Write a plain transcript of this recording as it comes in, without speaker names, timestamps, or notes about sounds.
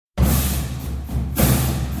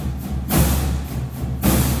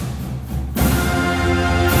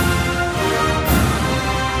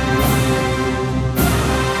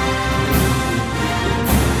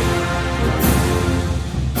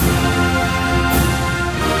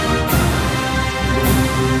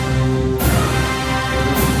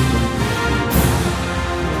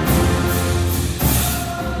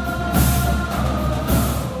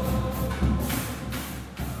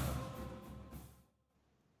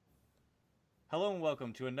Hello and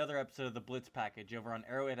welcome to another episode of the Blitz Package over on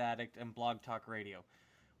Arrowhead Addict and Blog Talk Radio.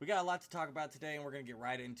 We got a lot to talk about today and we're going to get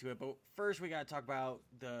right into it, but first we got to talk about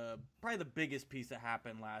probably the biggest piece that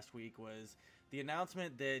happened last week was the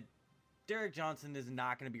announcement that Derrick Johnson is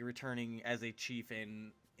not going to be returning as a Chief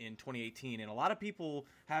in 2018, and a lot of people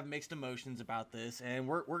have mixed emotions about this, and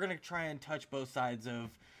we're going to try and touch both sides of,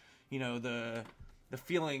 the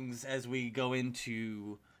feelings as we go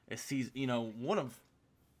into a season,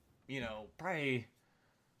 probably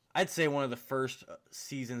I'd say one of the first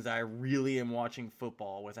seasons I really am watching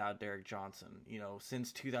football without Derrick Johnson.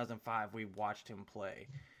 Since 2005 we've watched him play,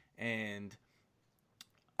 and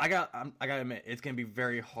I got to admit it's going to be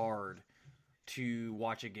very hard to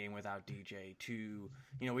watch a game without DJ.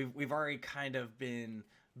 We've already kind of been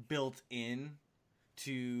built in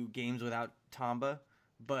to games without Tamba,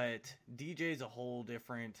 but DJ's a whole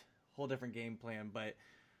different game plan. But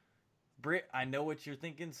Britt, I know what you're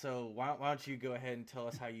thinking, so why don't you go ahead and tell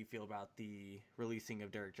us how you feel about the releasing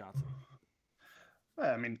of Derrick Johnson?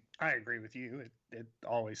 Well, I mean, I agree with you. It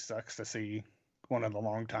always sucks to see one of the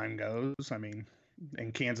longtime goes. I mean,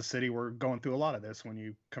 in Kansas City, we're going through a lot of this when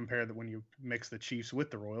you when you mix the Chiefs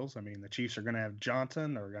with the Royals. I mean, the Chiefs are going to have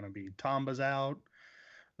Johnson. They're going to be Tamba's out.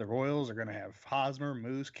 The Royals are going to have Hosmer,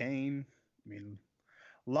 Moose, Kane. I mean,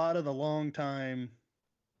 a lot of the longtime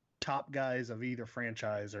top guys of either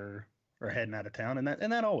franchise are heading out of town, and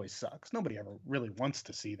that always sucks. Nobody ever really wants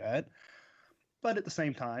to see that. But at the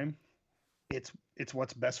same time, it's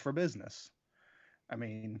what's best for business. I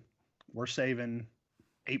mean, we're saving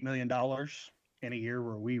 $8 million in a year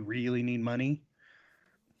where we really need money.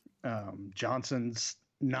 Johnson's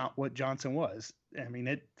not what Johnson was. I mean,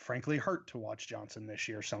 it frankly hurt to watch Johnson this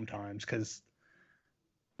year sometimes because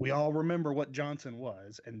we all remember what Johnson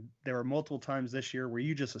was, and there were multiple times this year where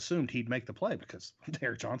you just assumed he'd make the play because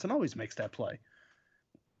Derrick Johnson always makes that play,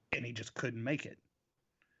 and he just couldn't make it,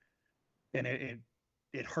 and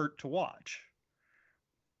it hurt to watch.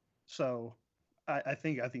 So I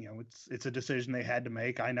think it's a decision they had to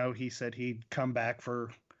make. I know he said he'd come back for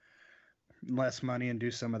less money and do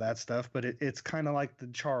some of that stuff, but it's kind of like the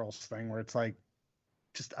Charles thing where it's like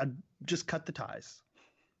just cut the ties,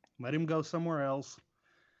 let him go somewhere else.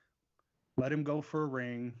 Let him go for a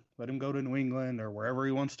ring. Let him go to New England or wherever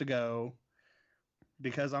he wants to go.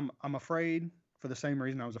 Because I'm afraid, for the same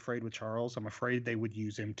reason I was afraid with Charles, I'm afraid they would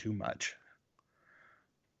use him too much.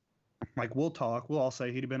 Like, we'll all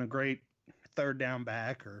say he'd have been a great third down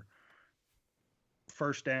back or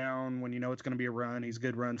first down when you know it's going to be a run. He's a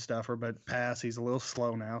good run stuffer, but pass, he's a little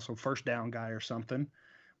slow now, so first down guy or something.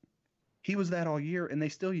 He was that all year, and they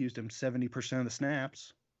still used him 70% of the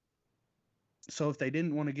snaps. So if they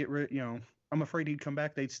didn't want to get rid, I'm afraid he'd come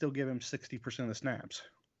back. They'd still give him 60% of the snaps.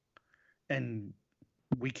 And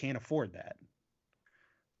we can't afford that.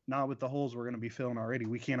 Not with the holes we're going to be filling already.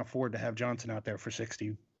 We can't afford to have Johnson out there for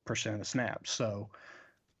 60% of the snaps. So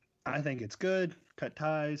I think it's good. Cut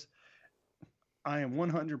ties. I am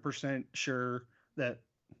 100% sure that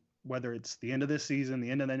whether it's the end of this season,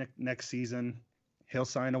 the end of the next season, he'll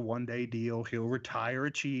sign a one-day deal. He'll retire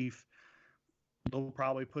a Chief. They'll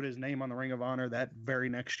probably put his name on the Ring of Honor that very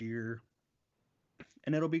next year.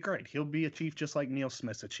 And it'll be great. He'll be a Chief just like Neil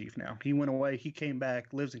Smith's a Chief now. He went away. He came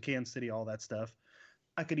back, lives in Kansas City, all that stuff.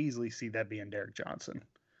 I could easily see that being Derrick Johnson.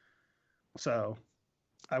 So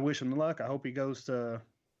I wish him luck. I hope he goes to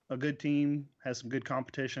a good team, has some good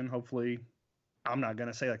competition. Hopefully, I'm not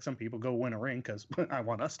going to say like some people go win a ring because I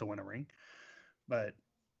want us to win a ring. But,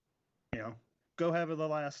 go have the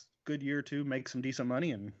last good year or two, make some decent money,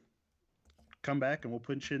 and come back and we'll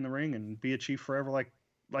put you in the ring and be a Chief forever like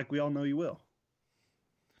we all know you will.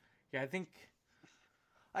 Yeah, I think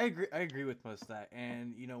I agree with most of that.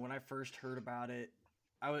 And, when I first heard about it,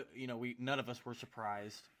 none of us were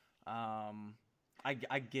surprised. I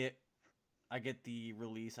get the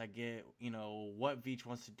release. I get, what Veach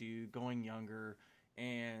wants to do, going younger.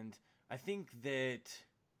 And I think that,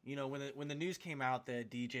 when the news came out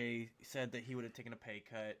that DJ said that he would have taken a pay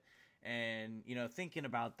cut, and, thinking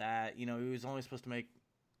about that, he was only supposed to make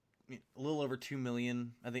a little over $2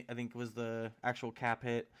 million, I think was the actual cap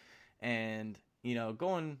hit. And,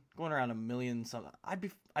 going around $1 million something,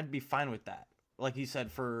 I'd be fine with that. Like you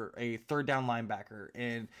said, for a third down linebacker.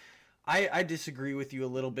 And I disagree with you a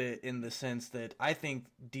little bit in the sense that I think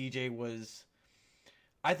he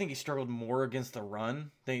struggled more against the run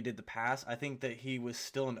than he did the pass. I think that he was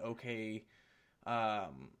still an okay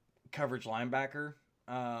coverage linebacker.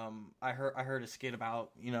 I heard a skit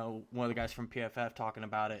about, one of the guys from PFF talking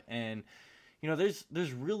about it, and,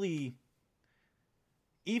 there's really,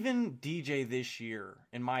 even DJ this year,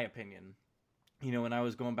 in my opinion, when I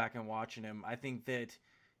was going back and watching him, I think that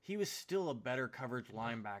he was still a better coverage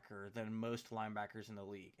linebacker than most linebackers in the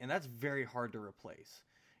league. And that's very hard to replace.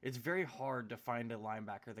 It's very hard to find a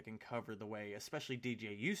linebacker that can cover the way, especially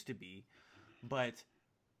DJ used to be. But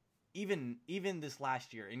even this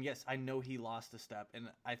last year, and yes, I know he lost a step, and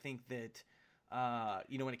I think that,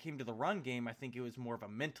 when it came to the run game, I think it was more of a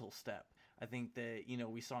mental step. I think that,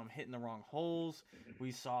 we saw him hitting the wrong holes.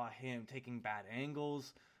 We saw him taking bad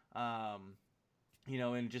angles,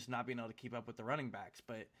 and just not being able to keep up with the running backs.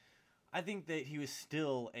 But I think that he was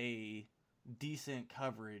still a decent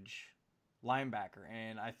coverage linebacker,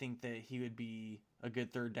 and I think that he would be a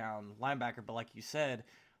good third down linebacker. But like you said,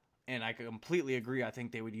 and I completely agree, I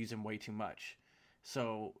think they would use him way too much.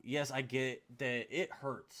 So yes, I get that it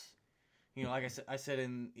hurts. Like I said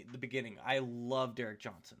in the beginning, I love Derrick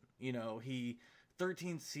Johnson. He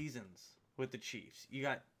 13 seasons with the Chiefs. You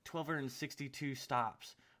got 1,262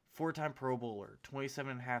 stops, 4-time Pro Bowler,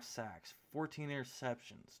 27.5 sacks, 14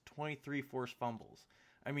 interceptions, 23 forced fumbles.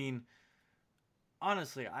 I mean,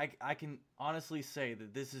 honestly, I can honestly say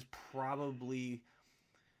that this is probably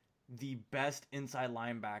the best inside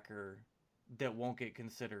linebacker that won't get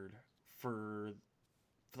considered for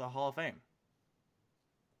the Hall of Fame.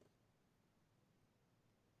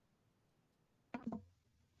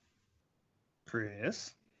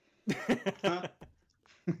 Chris,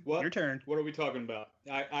 What? your turn. What are we talking about?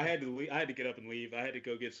 I had to I had to get up and leave. I had to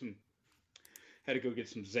go get some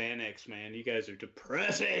Xanax, man. You guys are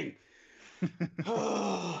depressing.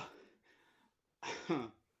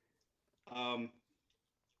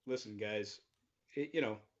 Listen, guys.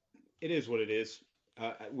 It is what it is.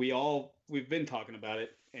 We've been talking about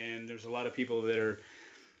it, and there's a lot of people that are,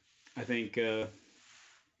 I think,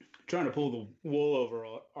 trying to pull the wool over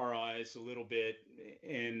our eyes a little bit,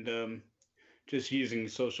 and just using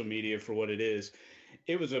social media for what it is.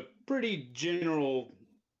 It was a pretty general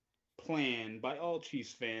plan by all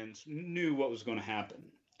Chiefs fans, knew what was going to happen.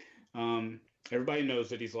 Everybody knows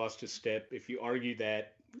that he's lost his step. If you argue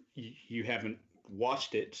that, you haven't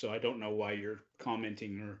watched it, so I don't know why you're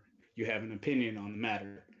commenting or you have an opinion on the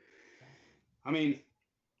matter. I mean,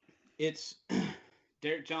 it's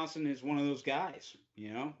Derrick Johnson is one of those guys,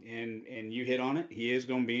 and you hit on it. He is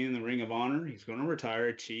going to be in the Ring of Honor. He's going to retire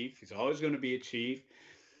a Chief. He's always going to be a Chief.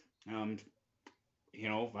 I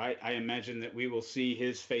imagine that we will see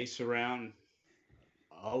his face around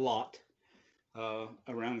a lot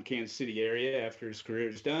around the Kansas City area after his career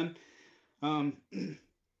is done.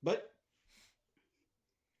 But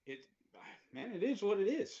it is what it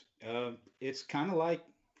is. It's kind of like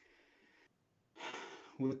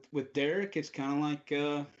with Derrick. It's kind of like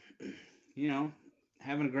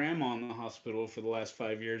having a grandma in the hospital for the last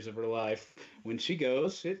 5 years of her life. When she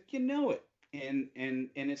goes, it. And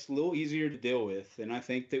it's a little easier to deal with. And I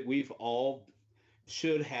think that we've all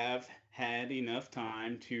should have had enough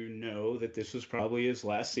time to know that this was probably his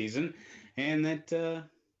last season, and that I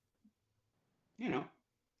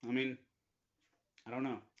mean, I don't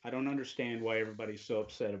know. I don't understand why everybody's so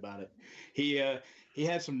upset about it. He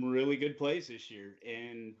had some really good plays this year,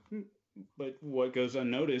 but what goes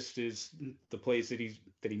unnoticed is the plays that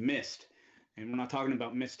he missed. And we're not talking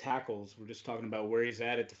about missed tackles. We're just talking about where he's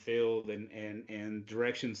at the field and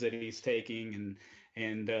directions that he's taking.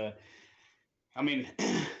 And I mean,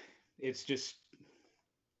 it's just,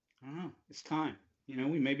 I don't know. It's time.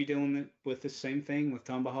 We may be dealing with the same thing with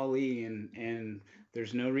Tamba Hali, and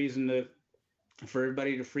there's no reason for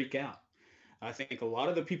everybody to freak out. I think a lot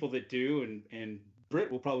of the people that do, and Britt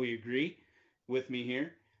will probably agree with me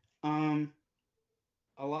here, a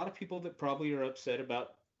lot of people that probably are upset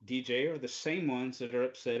about DJ are the same ones that are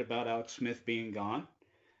upset about Alex Smith being gone.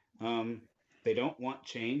 They don't want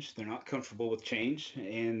change. They're not comfortable with change,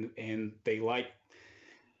 and they like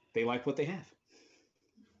what they have.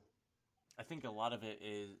 I think a lot of it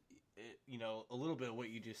is, a little bit of what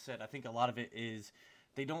you just said. I think a lot of it is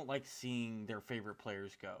they don't like seeing their favorite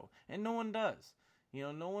players go, and no one does.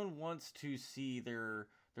 No one wants to see their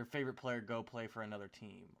favorite player go play for another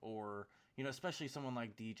team, or especially someone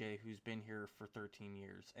like DJ who's been here for 13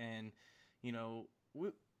 years. And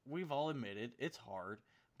we've all admitted it's hard,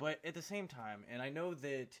 but at the same time, and I know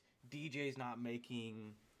that DJ's not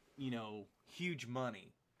making huge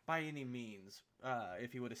money by any means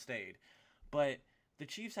if he would have stayed, but the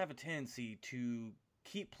Chiefs have a tendency to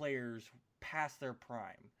keep players past their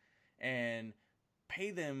prime and pay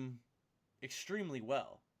them extremely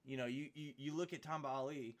well. You look at Tamba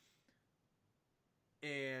Ali,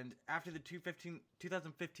 and after the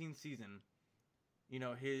 2015 season,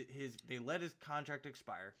 they let his contract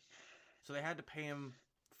expire, so they had to pay him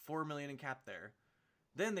 $4 million in cap there.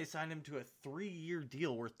 Then they signed him to a 3-year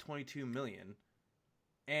deal worth $22 million,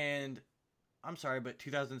 and I'm sorry, but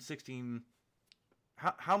 2016,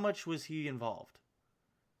 how much was he involved?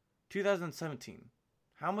 2017,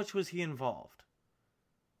 how much was he involved?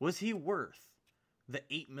 Was he worth the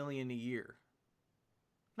 $8 million a year?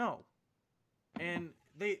 No. And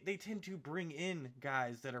they tend to bring in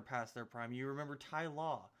guys that are past their prime. You remember Ty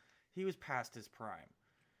Law. He was past his prime.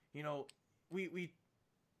 You know,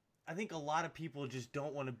 I think a lot of people just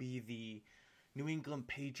don't want to be the New England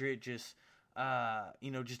Patriot, just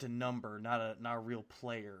just a number, not a real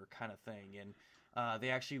player kind of thing. And they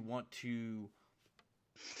actually want to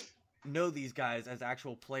know these guys as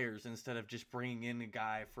actual players instead of just bringing in a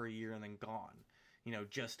guy for a year and then gone,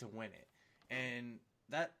 just to win it. And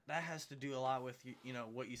that has to do a lot with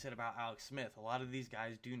what you said about Alex Smith. A lot of these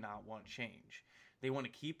guys do not want change. They want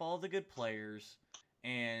to keep all the good players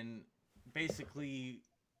and basically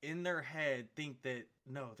in their head think that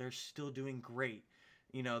no, they're still doing great.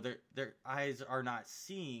 Their eyes are not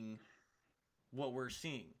seeing what we're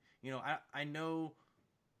seeing. I know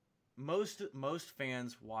most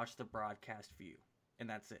fans watch the broadcast view and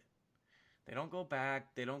that's it. They don't go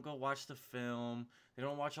back, they don't go watch the film, they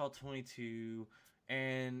don't watch all 22,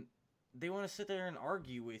 and they want to sit there and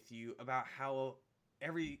argue with you about how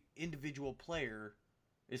every individual player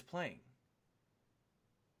is playing.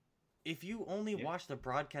 If you only watch the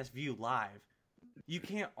broadcast view live, you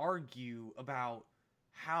can't argue about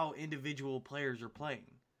how individual players are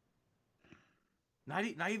playing. Not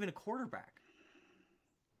even a quarterback.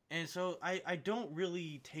 And so I don't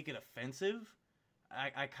really take it offensive.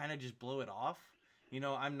 I kind of just blow it off.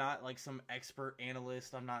 I'm not like some expert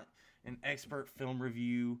analyst. I'm not an expert film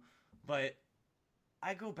review. But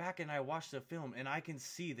I go back and I watch the film and I can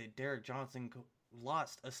see that Derrick Johnson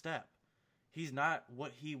lost a step. He's not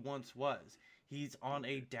what he once was. He's on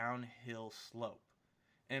a downhill slope.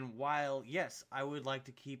 And while, yes, I would like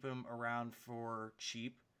to keep him around for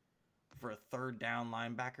cheap, for a third down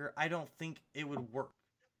linebacker, I don't think it would work.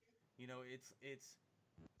 It's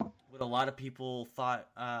what a lot of people thought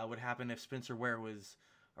would happen if Spencer Ware was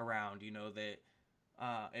around. That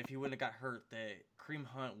if he wouldn't have got hurt, that Kareem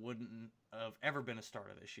Hunt wouldn't have ever been a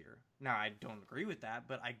starter this year. Now, I don't agree with that,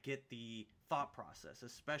 but I get the thought process,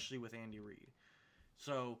 especially with Andy Reid.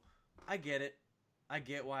 So, I get it. I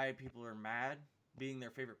get why people are mad being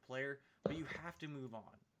their favorite player, but you have to move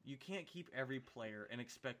on. You can't keep every player and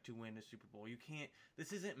expect to win a Super Bowl. You can't.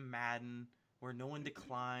 This isn't Madden where no one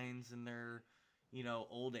declines in their,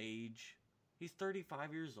 old age. He's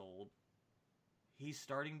 35 years old. He's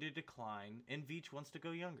starting to decline, and Veach wants to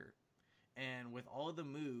go younger. And with all of the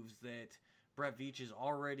moves that Brett Veach has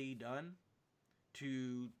already done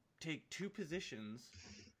to take two positions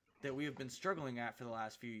that we have been struggling at for the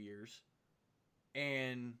last few years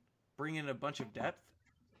and bring in a bunch of depth,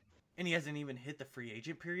 and he hasn't even hit the free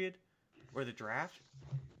agent period or the draft,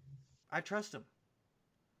 I trust him.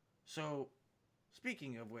 So,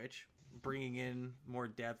 speaking of which, bringing in more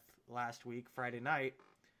depth last week, Friday night,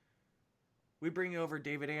 we bring over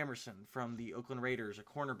David Amerson from the Oakland Raiders, a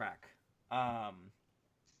cornerback.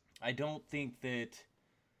 I don't think that,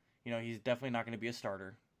 he's definitely not going to be a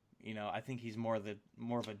starter. I think he's more of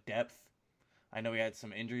a depth. I know he had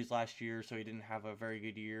some injuries last year, so he didn't have a very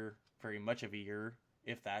good year, very much of a year,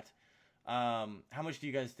 if that. How much do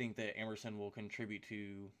you guys think that Amerson will contribute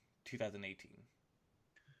to 2018?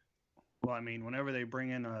 Well, whenever they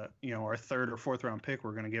bring in our third or fourth round pick,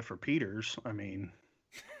 we're going to get for Peters. I think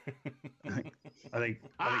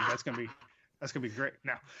that's gonna be great.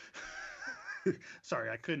 Now, sorry,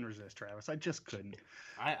 I couldn't resist, Travis. I just couldn't.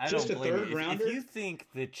 I just don't blame a third you. rounder? If you think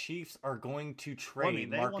the Chiefs are going to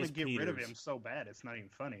trade they Marcus want to get Peters, rid of him so bad, it's not even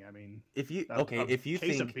funny. if you case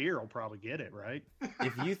think of beer will probably get it right.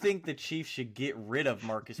 if you think the Chiefs should get rid of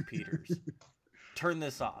Marcus Peters, turn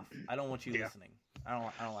this off. I don't want you listening. I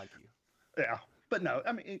don't like you. Yeah, but no,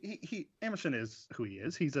 he Amerson is who he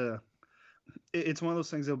is. It's one of those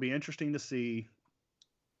things that'll be interesting to see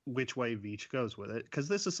which way Veach goes with it, because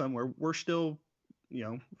this is somewhere we're still,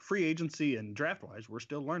 free agency and draft wise, we're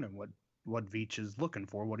still learning what Veach is looking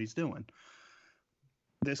for, what he's doing.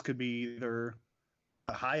 This could be either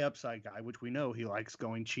a high upside guy, which we know he likes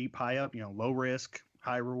going cheap, high up, low risk,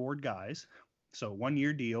 high reward guys. So 1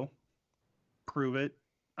 year deal, prove it.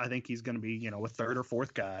 I think he's going to be, a third or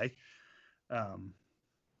fourth guy.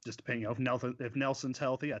 Just depending if Nelson's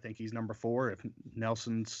healthy, I think he's number 4. If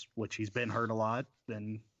Nelson's, which he's been hurt a lot,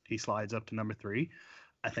 then he slides up to number 3.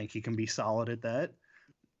 I think he can be solid at that.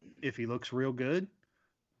 If he looks real good,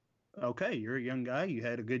 okay, you're a young guy. You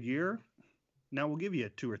had a good year. Now we'll give you a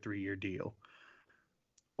 2 or 3 year deal.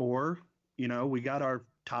 Or, we got our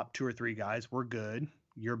top 2 or 3 guys. We're good.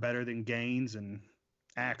 You're better than Gaines and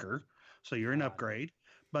Acker. So you're an upgrade.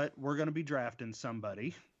 but we're going to be drafting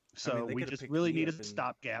somebody. So we just picked really me need up a in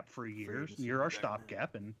stopgap for years. agency You're our back then.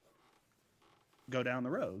 stopgap and go down the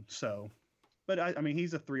road. So, but I mean,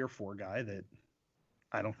 he's a 3 or 4 guy that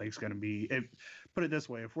I don't think is going to be. Put it this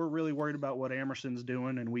way: if we're really worried about what Amerson's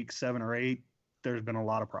doing in week 7 or 8, there's been a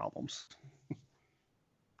lot of problems.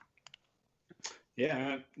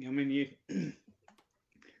 Yeah, I mean you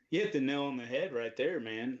hit the nail on the head right there,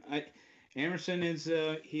 man. Amerson is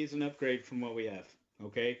he's an upgrade from what we have.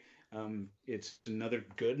 Okay, it's another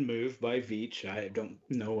good move by Veach. I don't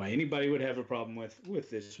know why anybody would have a problem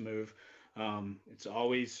with this move. It's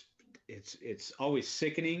always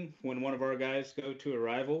sickening when one of our guys go to a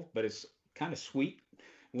rival, but it's kind of sweet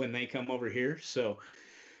when they come over here. So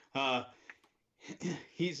uh,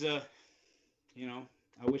 he's you know,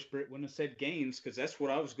 I wish Britt wouldn't have said Gaines because that's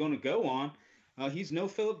what I was going to go on. He's no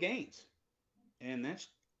Philip Gaines, and that's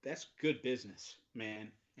good business,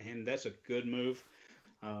 man, and that's a good move.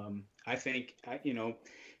 I think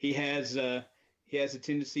he has a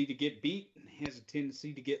tendency to get beat. He has a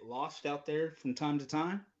tendency to get lost out there from time to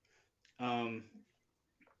time. Um,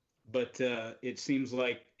 but it seems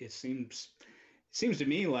to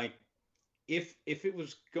me like if it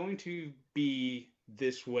was going to be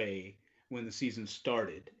this way when the season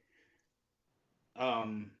started,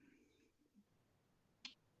 um,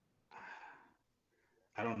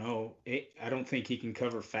 I don't know. I don't think he can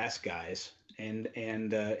cover fast guys, and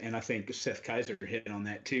I think Seth Kaiser hit on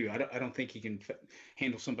that too. I don't think he can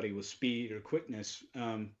handle somebody with speed or quickness.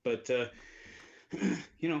 But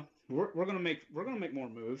we're gonna make more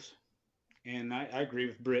moves, and I agree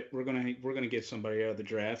with Britt. We're gonna get somebody out of the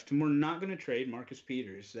draft, and we're not gonna trade Marcus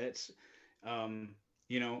Peters. That's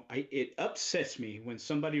it upsets me when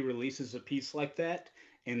somebody releases a piece like that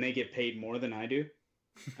and they get paid more than I do.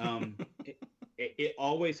 Um, it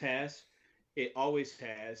always has. It always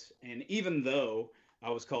has. And even though I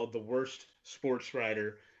was called the worst sports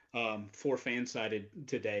writer for Fansided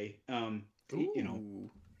today, Ooh.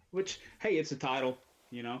 which, hey, it's a title.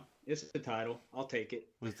 It's a title. I'll take it.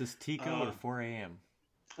 Was this Tico or 4 a.m.?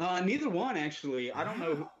 Neither one actually. I don't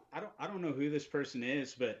know. I don't know who this person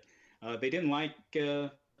is, but they didn't like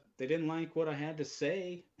what I had to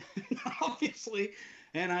say, obviously,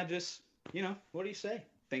 and I just what do you say?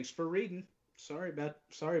 Thanks for reading. Sorry about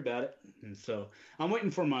it. And so I'm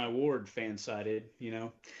waiting for my award, Fansided.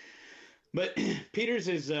 But Peters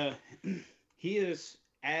is he is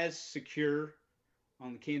as secure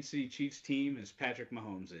on the Kansas City Chiefs team as Patrick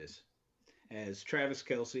Mahomes is, as Travis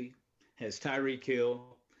Kelce, as Tyreek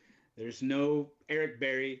Hill. There's no Eric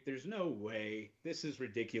Berry. There's no way. This is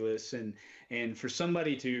ridiculous. And for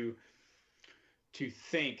somebody to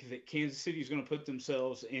think that Kansas City is going to put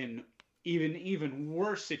themselves in even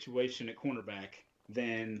worse situation at cornerback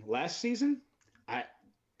than last season,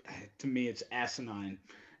 to me it's asinine,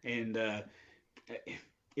 and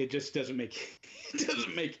it just doesn't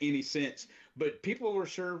make any sense. But people were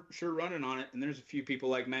sure running on it, and there's a few people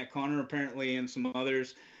like Matt Connor apparently, and some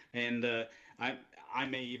others, and I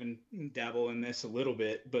may even dabble in this a little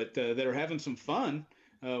bit, but that are having some fun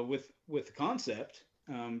with the concept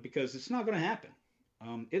because it's not going to happen.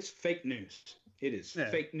 It's fake news. It is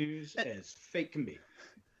fake news as fake can be.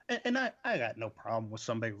 And I got no problem with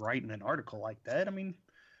somebody writing an article like that. I mean,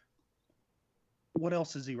 what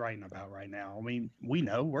else is he writing about right now? I mean, we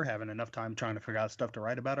know we're having enough time trying to figure out stuff to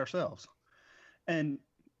write about ourselves. And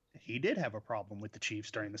he did have a problem with the Chiefs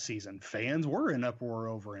during the season. Fans were in uproar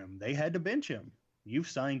over him. They had to bench him. You've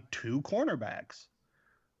signed 2 cornerbacks.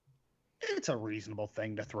 It's a reasonable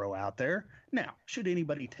thing to throw out there. Now, should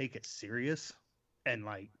anybody take it serious? And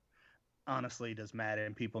honestly, does Matt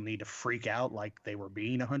and people need to freak out like they were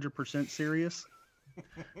being 100% serious?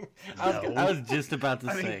 I was just about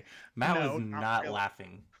to say, Matt was not really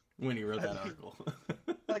laughing when he wrote that article.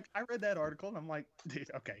 I read that article and I'm like,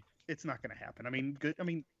 dude, okay, it's not going to happen. I mean, good. I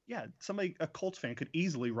mean, yeah, a Colts fan could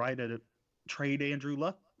easily write a trade Andrew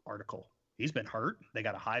Luck article. He's been hurt. They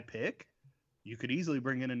got a high pick. You could easily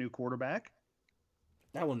bring in a new quarterback.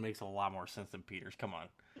 That one makes a lot more sense than Peters. Come on.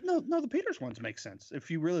 No, the Peters ones make sense if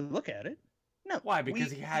you really look at it. No, why?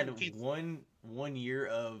 Because he had one year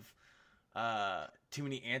of too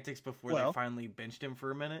many antics before they finally benched him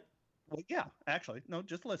for a minute. Well, yeah, actually, no.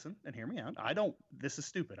 Just listen and hear me out. This is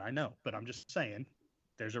stupid, I know, but I'm just saying.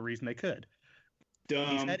 There's a reason they could. Dumb.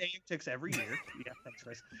 He's had antics every year. Yeah, thanks,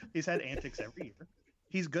 Chris. He's had antics every year.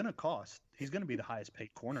 He's gonna cost. He's gonna be the highest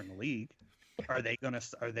paid corner in the league. Are they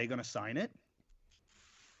gonna sign it?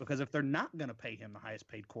 Because if they're not gonna pay him the highest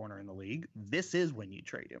paid corner in the league, this is when you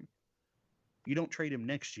trade him. You don't trade him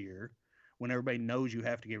next year when everybody knows you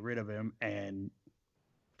have to get rid of him and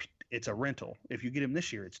it's a rental. If you get him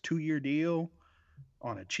this year, it's 2-year deal.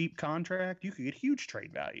 on a cheap contract, you could get huge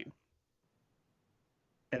trade value.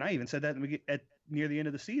 And I even said that near the end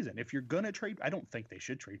of the season. If you're going to trade, I don't think they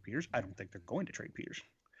should trade Peters. I don't think they're going to trade Peters.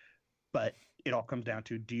 But it all comes down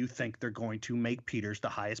to, do you think they're going to make Peters the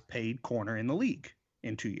highest paid corner in the league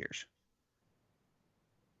in 2 years?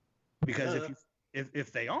 Because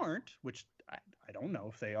if they aren't, which I don't know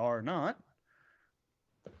if they are or not,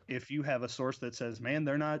 if you have a source that says, man,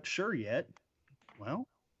 they're not sure yet, well,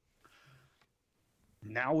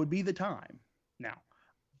 now would be the time. Now,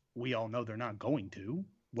 we all know they're not going to.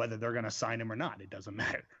 Whether they're going to sign him or not, it doesn't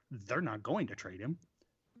matter. They're not going to trade him.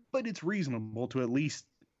 But it's reasonable to at least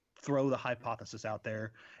throw the hypothesis out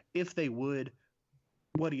there. If they would,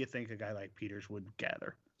 what do you think a guy like Peters would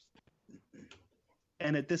gather?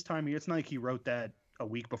 And at this time, it's not like he wrote that a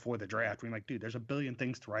week before the draft. We're like, dude, there's a billion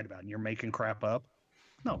things to write about, and you're making crap up.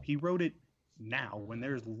 No, he wrote it now when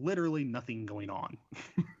there's literally nothing going on.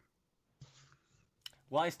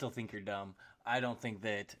 Well, I still think you're dumb. I don't think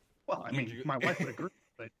that... Well, I mean, my wife would agree,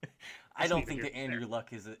 but... I don't think that Andrew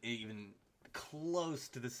Luck is even close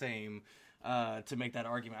to the same to make that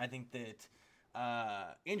argument. I think that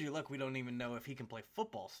Andrew Luck, we don't even know if he can play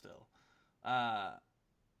football still,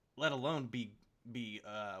 let alone be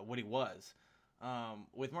what he was.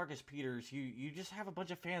 With Marcus Peters, you just have a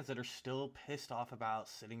bunch of fans that are still pissed off about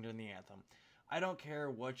sitting during the anthem. I don't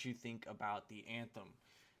care what you think about the anthem.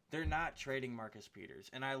 They're not trading Marcus Peters.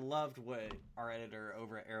 And I loved what our editor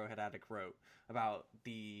over at Arrowhead Addict wrote about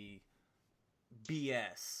the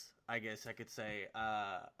BS, I guess I could say,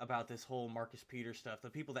 about this whole Marcus Peters stuff. The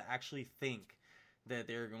people that actually think that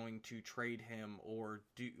they're going to trade him or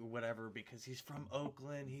do whatever because he's from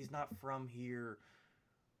Oakland, he's not from here.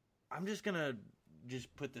 I'm just going to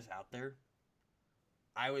put this out there.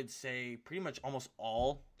 I would say pretty much almost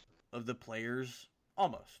all of the players,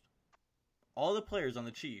 all the players on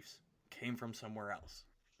the Chiefs came from somewhere else.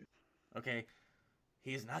 Okay?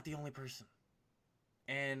 He is not the only person.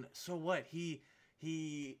 And so what? He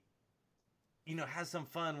has some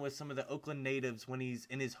fun with some of the Oakland natives when he's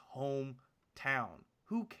in his hometown.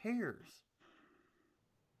 Who cares?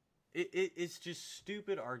 It's just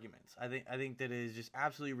stupid arguments. I think that it is just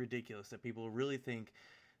absolutely ridiculous that people really think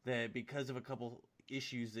that because of a couple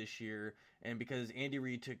issues this year and because Andy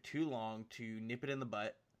Reid took too long to nip it in the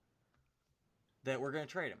butt, that we're going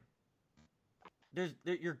to trade him.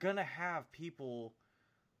 You're going to have people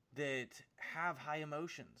that have high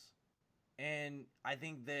emotions. And I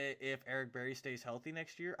think that if Eric Berry stays healthy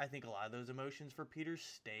next year, I think a lot of those emotions for Peters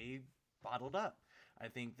stay bottled up. I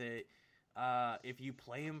think that if you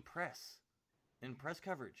play him in press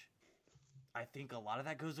coverage, I think a lot of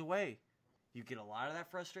that goes away. You get a lot of that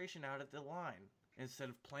frustration out at the line instead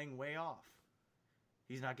of playing way off.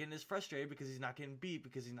 He's not getting as frustrated because he's not getting beat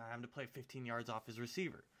because he's not having to play 15 yards off his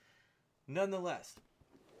receiver. Nonetheless,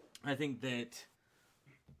 I think that,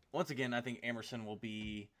 once again, I think Amerson will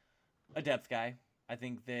be a depth guy. I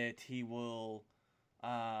think that he will,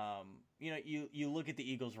 you look at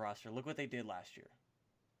the Eagles roster. Look what they did last year.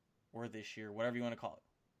 Or this year, whatever you want to call it.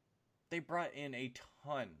 They brought in a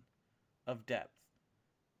ton of depth.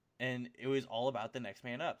 And it was all about the next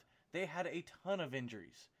man up. They had a ton of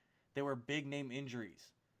injuries. They were big-name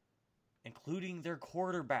injuries, including their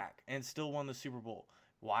quarterback, and still won the Super Bowl.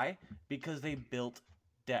 Why? Because they built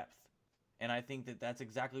depth. And I think that that's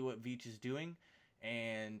exactly what Veach is doing.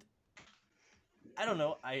 And I don't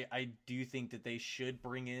know. I do think that they should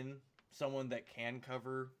bring in someone that can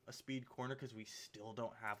cover a speed corner because we still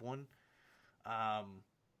don't have one.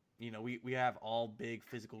 We have all big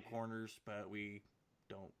physical corners, but we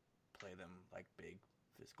don't play them like big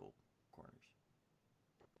physical corners.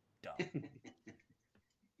 Dumb.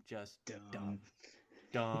 Just dumb.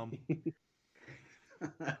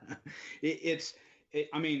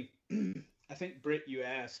 I think, Britt, you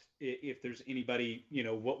asked if there's anybody,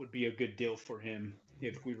 what would be a good deal for him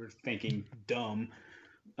if we were thinking dumb.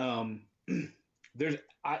 I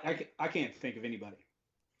can't think of anybody.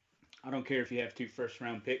 I don't care if you have 2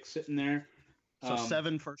 first-round picks sitting there. So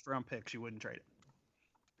 7 first-round picks, you wouldn't trade it.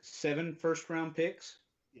 7 first-round picks?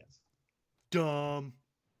 Yes. Dumb.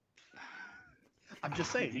 I'm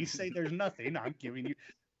just saying. You say there's nothing. I'm giving you.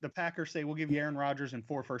 The Packers say we'll give you Aaron Rodgers and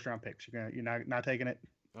 4 first-round picks. You're not taking it.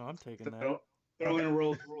 Oh, I'm taking that. Throw in a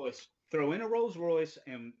Rolls Royce. Throw in a Rolls Royce,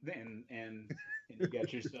 and you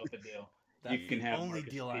got yourself a deal. That's you can the have only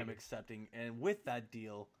Marcus deal Peters. I'm accepting, and with that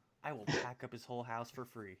deal, I will pack up his whole house for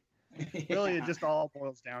free. Really, it just all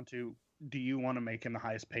boils down to: do you want to make him the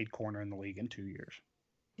highest-paid corner in the league in 2 years?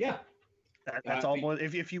 Yeah. That's all.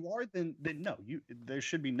 If you are, then no. There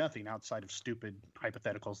should be nothing outside of stupid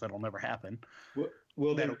hypotheticals that'll never happen.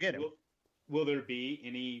 Will that'll get him. Will there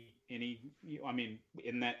be I mean,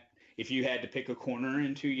 in that, if you had to pick a corner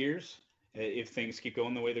in 2 years, if things keep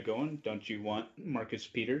going the way they're going, don't you want Marcus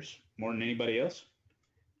Peters more than anybody else?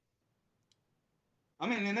 I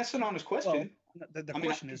mean, and that's an honest question. Well, the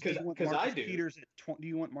question is, do you want Marcus Peters do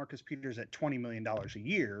you want Marcus Peters at $20 million a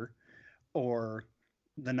year, or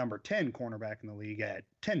the number 10 cornerback in the league at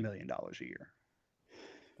 $10 million a year?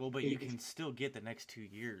 Well, but you can still get the next 2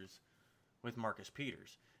 years with Marcus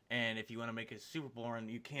Peters. And if you want to make a Super Bowl run,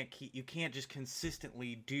 you can't just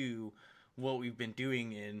consistently do what we've been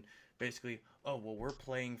doing in basically, we're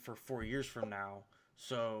playing for 4 years from now,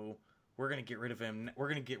 so we're going to get rid of him. We're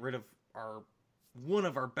going to get rid of one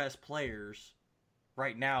of our best players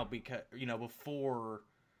right now because, before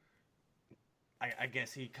I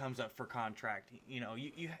guess he comes up for contract.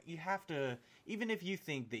 You have to, even if you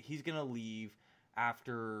think that he's going to leave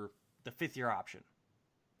after the 5th year option,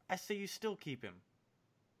 I say you still keep him.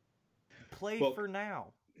 Play for now.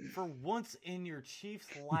 For once in your Chiefs'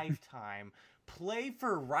 lifetime, play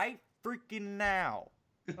for right freaking now.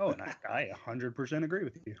 Oh, and I 100% agree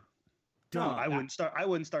with you. No, I wouldn't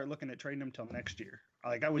start looking at trading him till next year.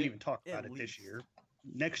 Like, I wouldn't even talk about it this year.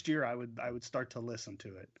 Next year, I would start to listen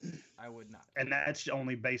to it. I would not. And that's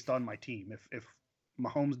only based on my team. If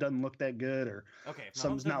Mahomes doesn't look that good, or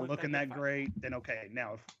something's not looking that great, then okay.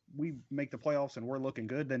 Now, if we make the playoffs and we're looking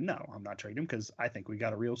good, then no, I'm not trading him because I think we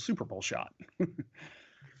got a real Super Bowl shot.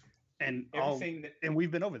 And we've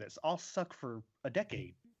been over this. I'll suck for a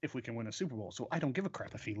decade if we can win a Super Bowl. So I don't give a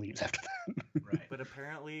crap if he leaves after that. Right. But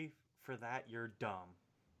apparently, for that, you're dumb.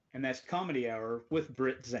 And that's Comedy Hour with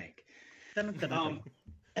Britt Zank.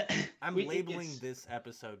 I'm labeling this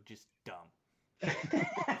episode just dumb.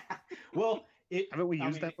 Well, haven't we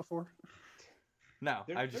used that before? No,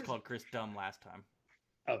 I just called Chris dumb last time.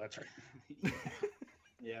 Oh, that's right.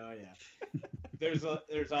 Yeah. There's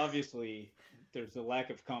a lack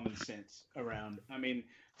of common sense around. I mean,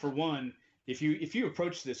 for one, if you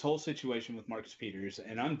approach this whole situation with Marcus Peters,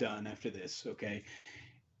 and I'm done after this, okay?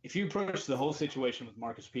 If you approach the whole situation with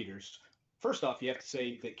Marcus Peters, first off, you have to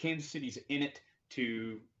say that Kansas City's in it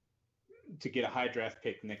to get a high draft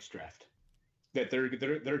pick next draft. That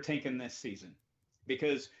they're tanking this season,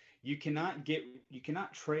 because you cannot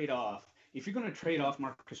trade off. If you're going to trade off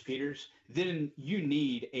Marcus Peters, then you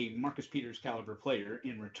need a Marcus Peters caliber player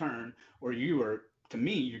in return, or you're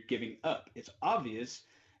giving up. It's obvious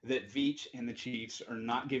that Veach and the Chiefs are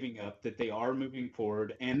not giving up, that they are moving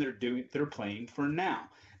forward, and they're playing for now.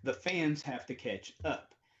 The fans have to catch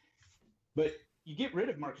up. But you get rid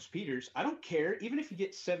of Marcus Peters, I don't care. Even if you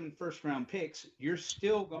get 7 first-round picks, you're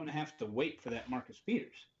still going to have to wait for that Marcus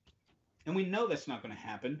Peters. And we know that's not going to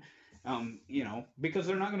happen, because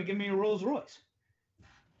they're not going to give me a Rolls Royce.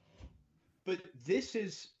 But this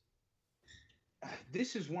is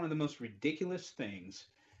one of the most ridiculous things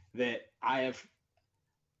that I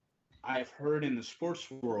have heard in the sports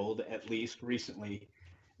world, at least recently,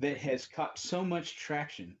 that has caught so much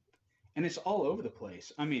traction. And it's all over the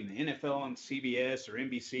place. I mean, the NFL on CBS or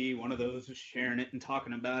NBC, one of those is sharing it and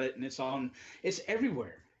talking about it, and it's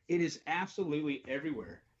everywhere. It is absolutely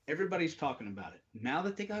everywhere. Everybody's talking about it. Now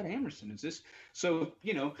that they got Amerson,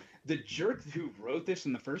 the jerk who wrote this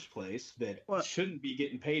in the first place that shouldn't be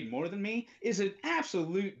getting paid more than me is an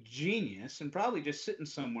absolute genius, and probably just sitting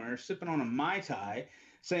somewhere sipping on a Mai Tai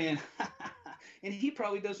saying, and he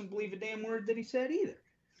probably doesn't believe a damn word that he said either.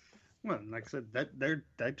 Well, like I said,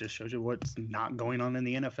 that just shows you what's not going on in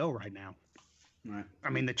the NFL right now. Right. I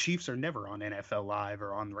mean, the Chiefs are never on NFL Live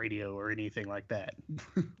or on radio or anything like that.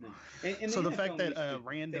 No. And so the fact that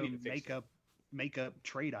random makeup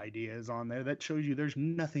trade idea is on there, that shows you there's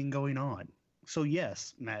nothing going on. So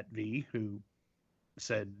yes, Matt V, who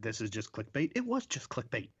said this is just clickbait, it was just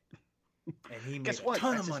clickbait. And he made a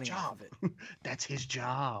ton of money off of it. That's his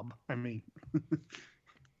job. I mean,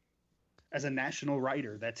 as a national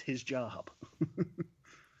writer, that's his job.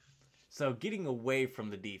 So getting away from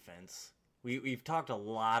the defense, we've talked a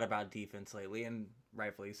lot about defense lately, and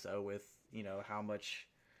rightfully so, with how much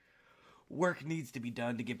work needs to be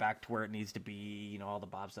done to get back to where it needs to be. All the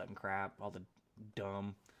Bob Sutton crap, all the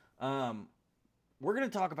dumb. We're gonna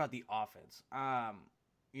talk about the offense.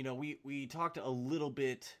 We talked a little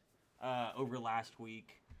bit over last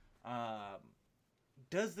week.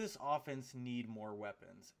 Does this offense need more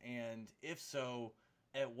weapons? And if so,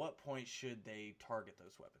 at what point should they target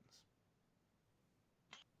those weapons?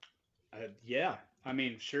 Yeah. I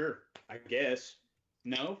mean, sure. I guess.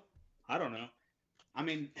 No? I don't know. I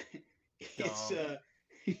mean, it's...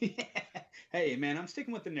 Hey, man, I'm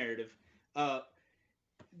sticking with the narrative.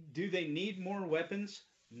 Do they need more weapons?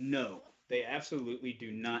 No. They absolutely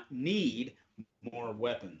do not need more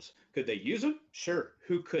weapons. Could they use them? Sure.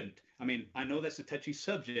 Who couldn't? I mean, I know that's a touchy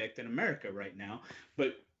subject in America right now,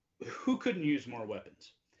 but who couldn't use more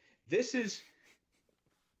weapons? This is,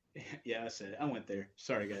 yeah, I said it. I went there.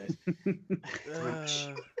 Sorry, guys.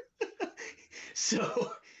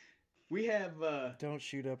 So we have. Don't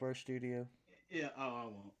shoot up our studio. Yeah.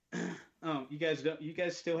 Oh, I won't. You guys don't. You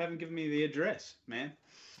guys still haven't given me the address, man.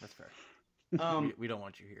 That's fair. We don't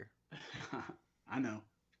want you here. I know.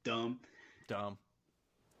 Dumb.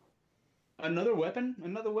 Another weapon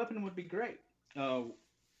would be great.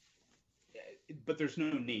 But there's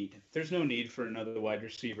no need. There's no need for another wide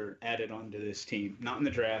receiver added onto this team. Not in the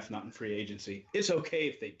draft, not in free agency. It's okay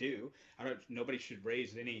if they do. Nobody should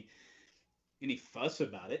raise any fuss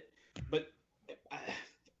about it. But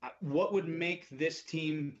what would make this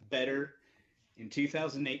team better in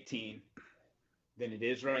 2018 than it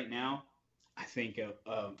is right now? I think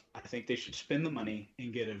they should spend the money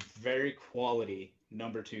and get a very quality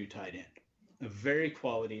number 2 tight end. A very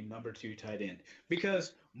quality number 2 tight end,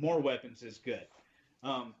 because more weapons is good.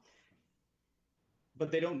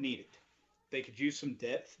 But they don't need it. They could use some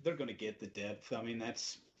depth. They're going to get the depth. I mean,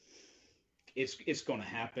 it's going to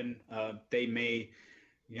happen. They may,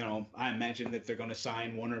 I imagine that they're going to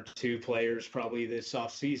sign 1 or 2 players probably this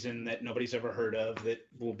offseason that nobody's ever heard of that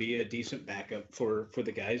will be a decent backup for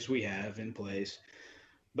the guys we have in place.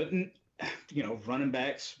 But running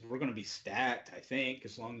backs, we're going to be stacked, I think,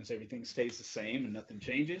 as long as everything stays the same and nothing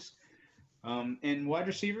changes. And wide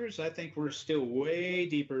receivers, I think we're still way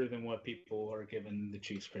deeper than what people are giving the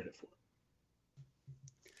Chiefs credit for.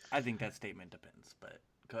 I think that statement depends, but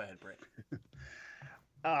go ahead, Britt.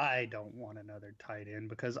 I don't want another tight end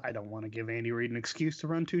because I don't want to give Andy Reid an excuse to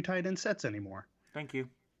run 2 tight end sets anymore. Thank you.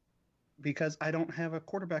 Because I don't have a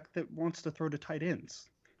quarterback that wants to throw to tight ends.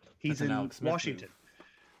 He's in Washington.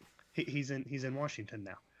 He's in Washington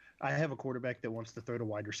now. I have a quarterback that wants to throw to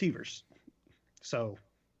wide receivers. So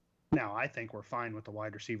now I think we're fine with the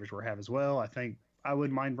wide receivers we have as well. I think I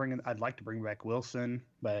wouldn't mind I'd like to bring back Wilson,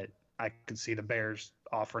 but I could see the Bears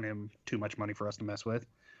offering him too much money for us to mess with.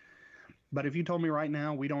 But if you told me right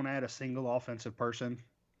now we don't add a single offensive person,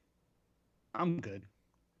 I'm good.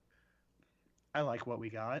 I like what we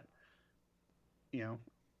got.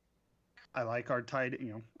 I like our tight.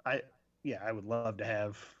 I would love to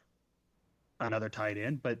have another tight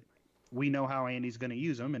end, but we know how Andy's going to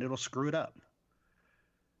use them, and it'll screw it up.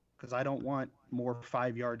 Because I don't want more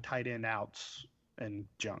 5-yard tight end outs and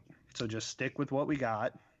junk. So just stick with what we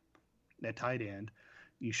got at tight end.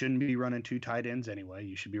 You shouldn't be running 2 tight ends anyway.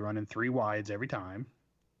 You should be running 3 wides every time.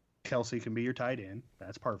 Kelsey can be your tight end.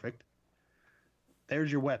 That's perfect.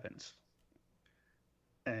 There's your weapons.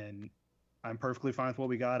 And I'm perfectly fine with what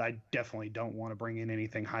we got. I definitely don't want to bring in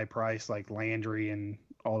anything high priced like Landry and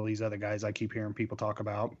all these other guys I keep hearing people talk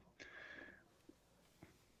about.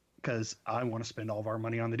 Because I want to spend all of our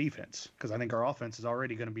money on the defense. Because I think our offense is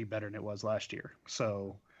already going to be better than it was last year.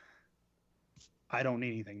 So I don't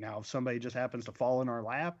need anything. Now, if somebody just happens to fall in our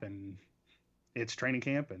lap and it's training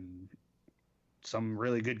camp and some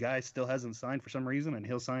really good guy still hasn't signed for some reason and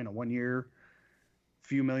he'll sign a 1-year,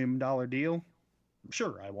 few $1 million deal,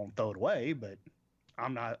 sure, I won't throw it away, but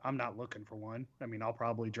I'm not looking for one. I mean, I'll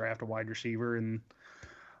probably draft a wide receiver in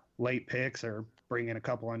late picks or bring in a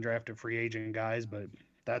couple undrafted free agent guys, but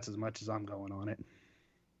that's as much as I'm going on it.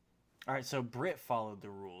 All right, so Britt followed the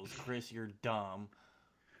rules. Chris, you're dumb.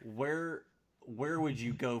 Where would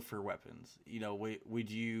you go for weapons?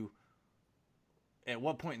 Would you at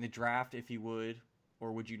what point in the draft, if you would,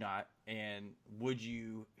 or would you not? And would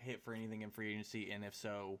you hit for anything in free agency? And if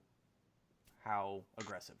so, how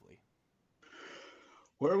aggressively?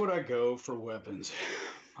 Where would I go for weapons?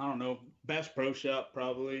 I don't know. Bass Pro Shop,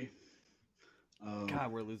 probably.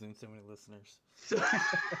 God, we're losing so many listeners.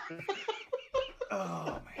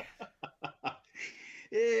 Oh, man.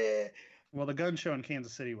 Yeah. Well, the gun show in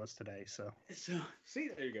Kansas City was today, so see,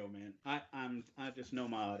 there you go, man. I just know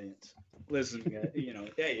my audience. Listen,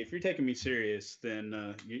 hey, if you're taking me serious, then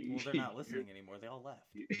they're not listening anymore. They all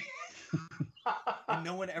left, and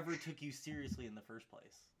no one ever took you seriously in the first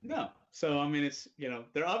place. No, so I mean, it's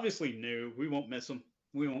they're obviously new. We won't miss them.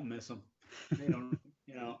 They don't,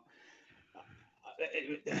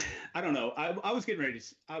 I don't know. I was getting ready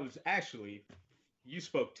to. I was actually. You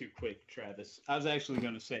spoke too quick, Travis. I was actually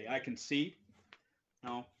going to say I can see.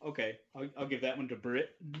 No, okay. I'll give that one to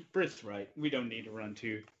Britt. Britt's right. We don't need to run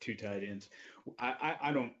two tight ends.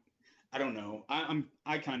 I don't know. I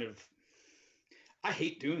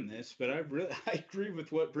hate doing this, but I agree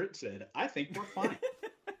with what Britt said. I think we're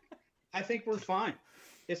fine.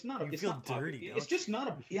 It's not. You It's feel not dirty. Popular. Don't It's just you? not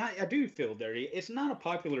a. Yeah, I do feel dirty. It's not a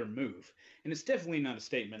popular move, and it's definitely not a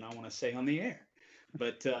statement I want to say on the air.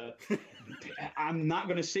 But I'm not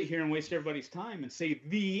going to sit here and waste everybody's time and say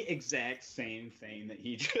the exact same thing that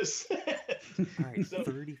he just said. All right, So,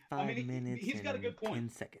 35 minutes he's got a and good point. 10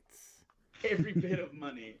 seconds. Every bit of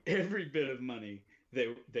money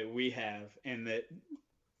that we have and that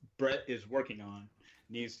Brett is working on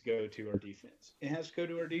needs to go to our defense. It has to go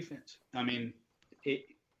to our defense. I mean,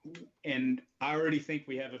 and I already think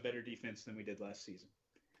we have a better defense than we did last season.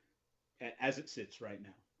 As it sits right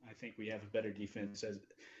now, I think we have a better defense as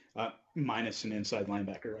minus an inside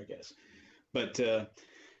linebacker, I guess. But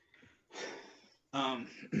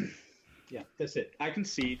yeah, that's it. I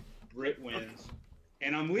concede. Britt wins.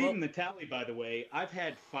 And I'm leading the tally, by the way. I've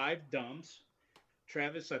had 5 dumbs.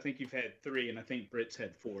 Travis, I think you've had 3, and I think Britt's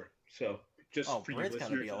had 4. So just for Britt's got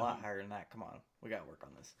to be a lot higher than that. Come on. We got to work on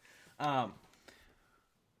this.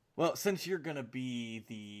 Well, since you're going to be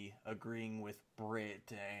the agreeing with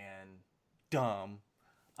Britt and dumb,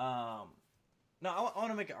 no, I want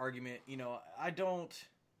to make an argument. I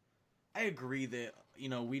agree that,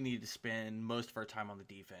 we need to spend most of our time on the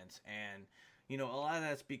defense. And, a lot of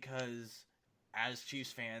that's because as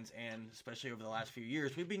Chiefs fans, and especially over the last few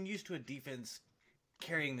years, we've been used to a defense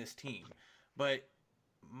carrying this team. But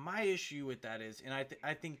my issue with that is, and I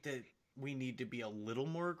think that we need to be a little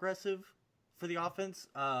more aggressive for the offense.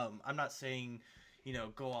 I'm not saying,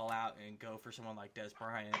 go all out and go for someone like Des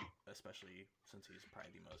Bryant, especially since he's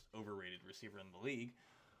probably the most overrated receiver in the league.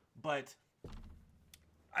 But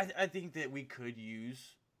I think that we could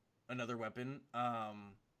use another weapon.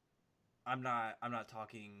 I'm not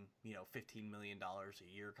talking, $15 million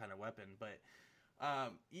a year kind of weapon, but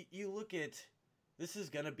you look at, this is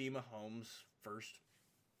going to be Mahomes' first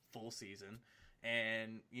full season,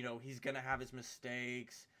 and, he's going to have his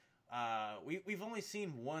mistakes. We've only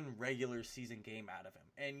seen one regular season game out of him,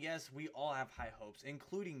 and yes, we all have high hopes,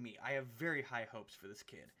 including me. I have very high hopes for this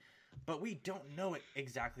kid, but we don't know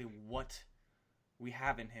exactly what we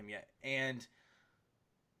have in him yet. And,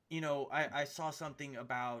 I saw something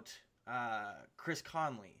about Chris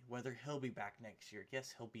Conley, whether he'll be back next year.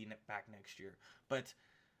 Yes, he'll be back next year. But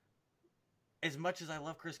as much as I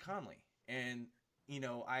love Chris Conley, and,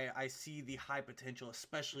 I see the high potential,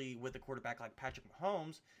 especially with a quarterback like Patrick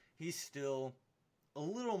Mahomes, he's still a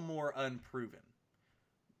little more unproven.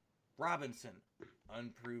 Robinson,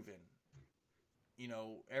 unproven.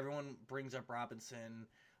 Everyone brings up Robinson,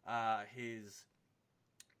 his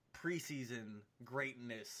preseason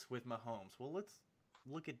greatness with Mahomes. Well, let's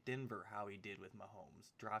look at Denver, how he did with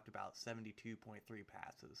Mahomes. Dropped about 72.3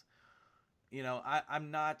 passes.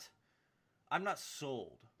 I'm not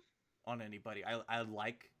sold on anybody. I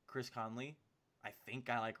like Chris Conley. I think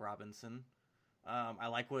I like Robinson. I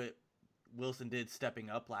like what Wilson did stepping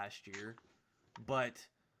up last year. But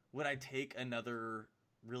would I take another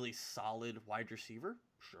really solid wide receiver?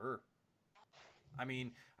 Sure. I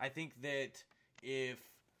mean, I think that if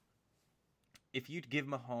you'd give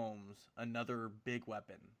Mahomes another big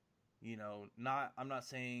weapon, I'm not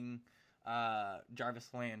saying Jarvis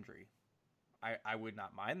Landry. I would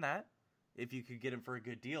not mind that if you could get him for a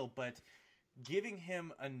good deal, but giving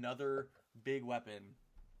him another big weapon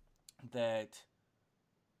that,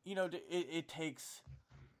 it takes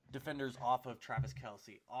defenders off of Travis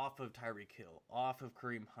Kelce, off of Tyreek Hill, off of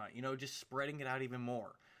Kareem Hunt, just spreading it out even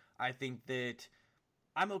more. I think that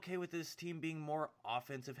I'm okay with this team being more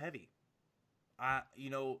offensive heavy.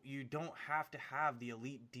 You don't have to have the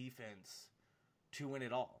elite defense to win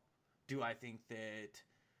it all. Do I think that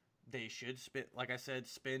they should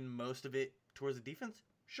spend most of it towards the defense?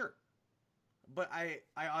 Sure. But I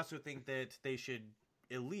also think that they should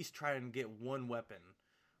at least try and get one weapon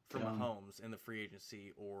for Mahomes in the free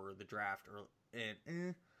agency or the draft.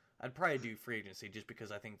 I'd probably do free agency just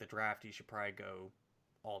because I think the draft you should probably go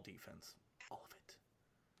all defense. All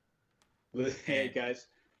of it. Hey, guys.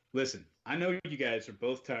 Listen, I know you guys are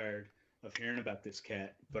both tired of hearing about this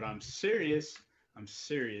cat, but I'm serious.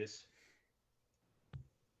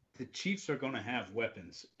 The Chiefs are going to have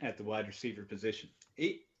weapons at the wide receiver position.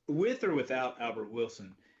 With or without Albert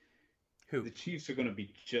Wilson, the Chiefs are going to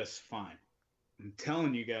be just fine. I'm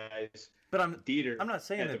telling you guys. But I'm Dieter not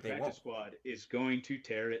saying that the they won't. practice squad is going to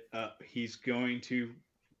tear it up. He's going to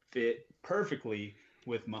fit perfectly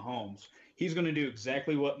with Mahomes. He's going to do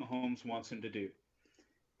exactly what Mahomes wants him to do.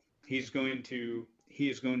 He is going to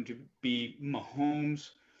be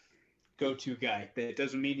Mahomes' go-to guy. That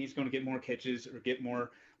doesn't mean he's going to get more catches or get more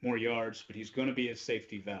yards, but he's going to be a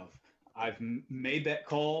safety valve. I've made that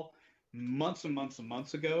call months and months and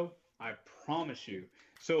months ago. I promise you.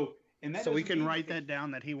 So we can write that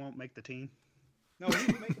down that he won't make the team. No,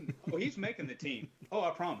 he's making the team. Oh,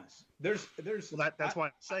 I promise. There's. Well, that's why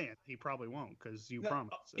I'm saying he probably won't because you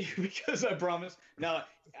promised. Because I promise. No,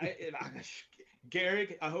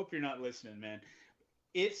 Garrick, I hope you're not listening, man.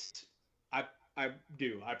 I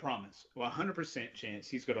do. I promise. 100% chance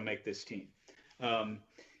he's going to make this team. Um,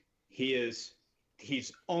 he's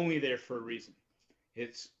only there for a reason.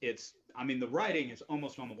 I mean, the writing is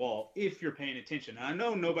almost on the wall if you're paying attention. And I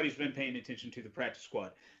know nobody's been paying attention to the practice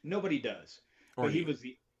squad. Nobody does. But he was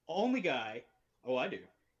the only guy. Oh, I do.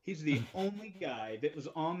 He's the only guy that was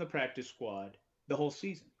on the practice squad the whole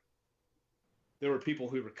season. There were people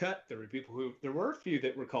who were cut. There were a few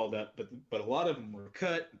that were called up, but a lot of them were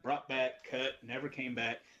cut, brought back, cut, never came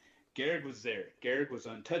back. Garrick was there. Garrick was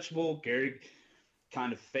untouchable. Garrick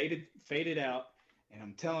kind of faded out. And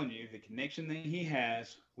I'm telling you, the connection that he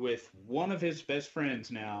has with one of his best friends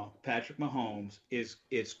now, Patrick Mahomes,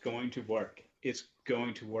 it's going to work. It's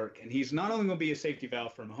going to work. And he's not only going to be a safety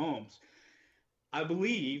valve for Mahomes, I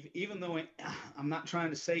believe, even though I'm not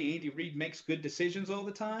trying to say Andy Reid makes good decisions all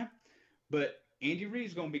the time, but Andy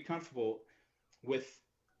Reid's going to be comfortable with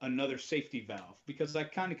another safety valve because I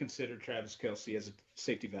kind of consider Travis Kelce as a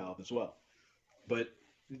safety valve as well. But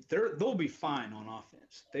they'll be fine on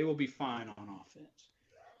offense. They will be fine on offense.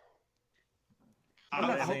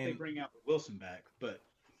 I hope they bring out Wilson back, but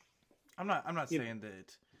I'm not saying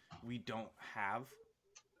that we don't have,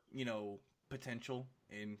 potential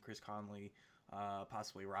in Chris Conley,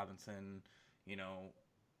 possibly Robinson.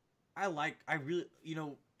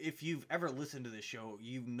 If you've ever listened to this show,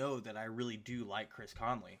 you know that I really do like Chris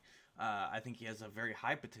Conley. I think he has a very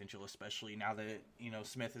high potential, especially now that,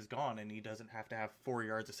 Smith is gone and he doesn't have to have 4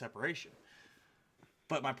 yards of separation.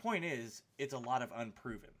 But my point is, it's a lot of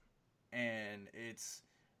unproven. And it's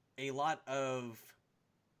a lot of,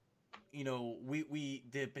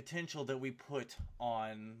 the potential that we put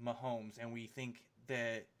on Mahomes, and we think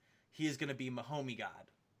that he is going to be Mahomey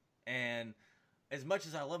God. And as much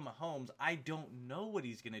as I love Mahomes, I don't know what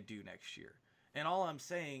he's going to do next year. And all I'm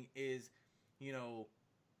saying is,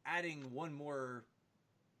 adding one more,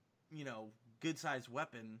 good-sized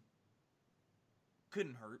weapon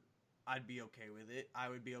couldn't hurt. I'd be okay with it. I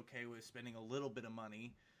would be okay with spending a little bit of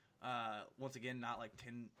money. Once again, not like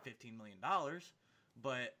 $10-15 million,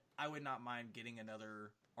 but I would not mind getting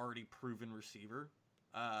another already proven receiver.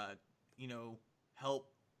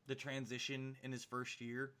 Help the transition in his first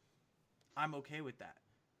year. I'm okay with that.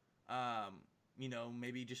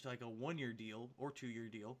 Maybe just like a 1-year deal or 2-year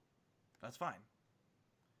deal. That's fine.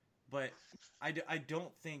 But I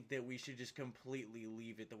don't think that we should just completely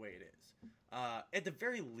leave it the way it is. At the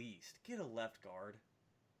very least, get a left guard.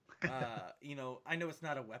 I know it's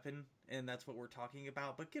not a weapon, and that's what we're talking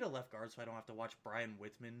about, but get a left guard so I don't have to watch Brian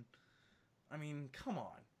Whitman. I mean, come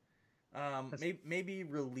on. Maybe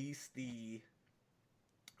release the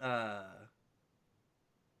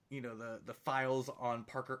files on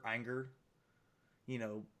Parker Enger.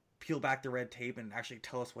 Peel back the red tape and actually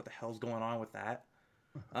tell us what the hell's going on with that.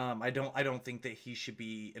 I don't think that he should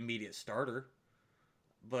be immediate starter,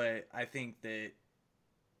 but I think that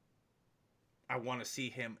I want to see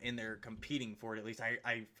him in there competing for it. At least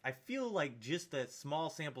I feel like just that small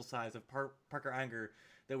sample size of Parker Enger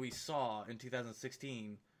that we saw in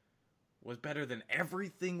 2016 was better than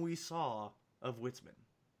everything we saw of Whitman.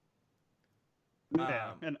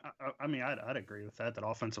 Yeah, and I'd agree with that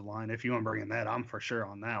offensive line, if you want to bring in that, I'm for sure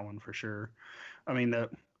on that one, for sure. I mean,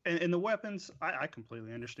 the weapons, I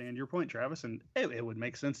completely understand your point, Travis, and it would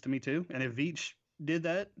make sense to me too. And if Veach did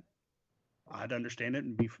that, I'd understand it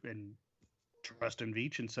and trust in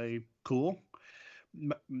Veach and say, cool.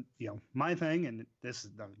 My thing, and this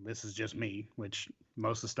is just me, which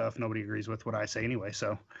most of the stuff nobody agrees with what I say anyway.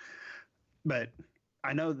 So, but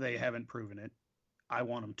I know they haven't proven it. I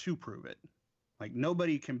want them to prove it. Like,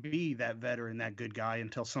 nobody can be that veteran, that good guy,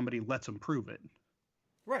 until somebody lets them prove it.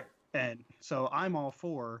 Right. And so I'm all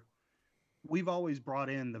for, we've always brought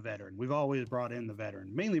in the veteran.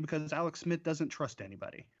 Mainly because Alex Smith doesn't trust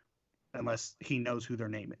anybody unless he knows who their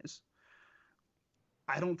name is.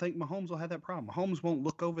 I don't think Mahomes will have that problem. Mahomes won't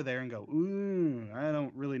look over there and go, ooh, I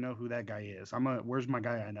don't really know who that guy is. Where's my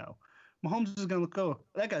guy I know? Mahomes is going to go,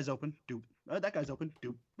 that guy's open, doop. That guy's open,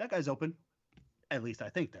 doop. That guy's open. At least I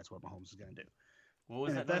think that's what Mahomes is going to do.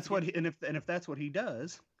 If that's what he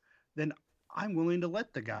does, then I'm willing to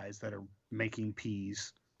let the guys that are making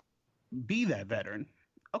peas be that veteran.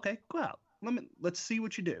 Okay, go out. Let's see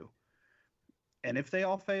what you do. And if they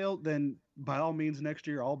all fail, then by all means next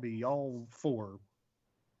year I'll be all for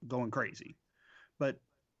going crazy. But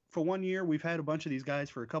for 1 year, we've had a bunch of these guys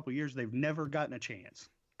for a couple years. They've never gotten a chance.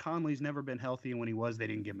 Conley's never been healthy, and when he was, they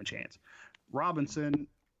didn't give him a chance. Robinson,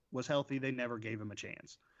 was healthy, they never gave him a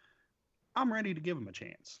chance. I'm ready to give him a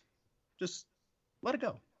chance. Just let it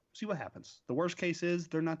go. See what happens. The worst case is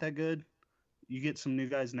they're not that good. You get some new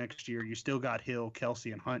guys next year. You still got Hill,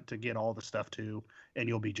 Kelsey, and Hunt to get all the stuff too, and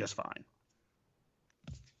you'll be just fine.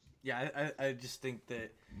 Yeah, I just think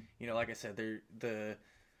that, like I said, the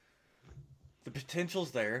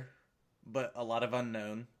potential's there, but a lot of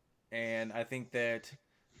unknown. And I think that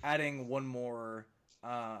adding one more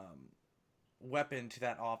weapon to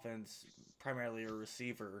that offense, primarily a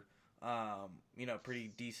receiver,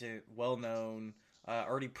 pretty decent, well-known,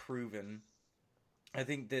 already proven, I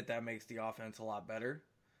think that makes the offense a lot better.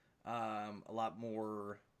 A lot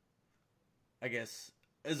more, I guess,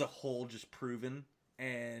 as a whole, just proven.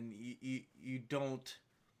 And you don't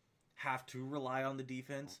have to rely on the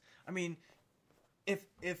defense. I mean, if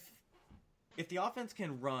the offense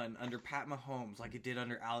can run under Pat Mahomes like it did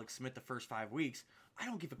under Alex Smith the first 5 weeks, I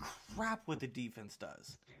don't give a crap what the defense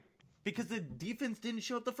does. Because the defense didn't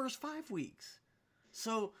show up the first 5 weeks.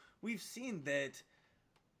 So we've seen that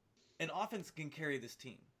an offense can carry this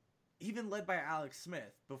team. Even led by Alex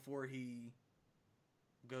Smith before he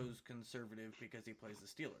goes conservative because he plays the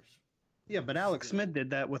Steelers. Yeah, but Alex Smith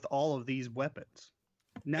did that with all of these weapons.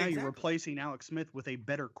 Now Exactly. You're replacing Alex Smith with a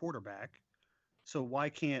better quarterback. So why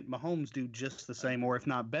can't Mahomes do just the same, or if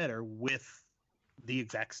not better, with the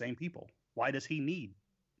exact same people? Why does he need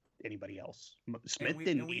anybody else? Smith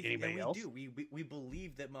didn't need anybody else. We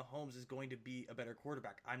believe that Mahomes is going to be a better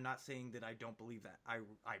quarterback. I'm not saying that I don't believe that. I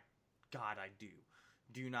do.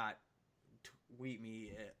 Do not tweet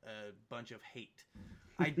me a bunch of hate.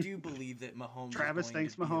 I do believe that Mahomes. Travis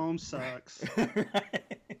thinks Mahomes sucks.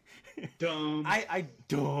 Dumb. I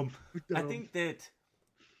dumb. I think that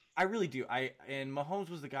I really do. And Mahomes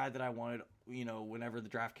was the guy that I wanted, whenever the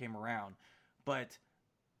draft came around. But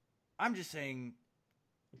I'm just saying,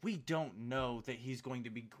 we don't know that he's going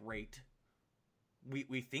to be great.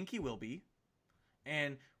 We think he will be.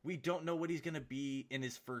 And we don't know what he's going to be in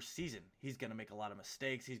his first season. He's going to make a lot of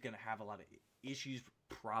mistakes. He's going to have a lot of issues,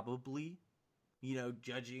 probably,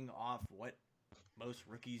 judging off what most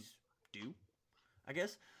rookies do, I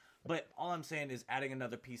guess. But all I'm saying is adding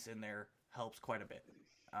another piece in there helps quite a bit.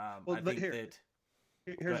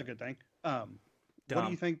 Here's a good thing. What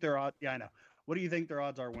do you think their odds? Yeah, I know. What do you think their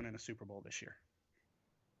odds are winning a Super Bowl this year?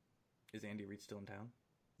 Is Andy Reid still in town?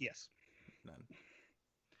 Yes. None.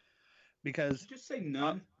 Because just say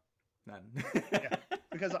none. None. Yeah,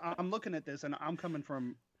 because I'm looking at this and I'm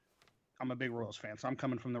a big Royals fan, so I'm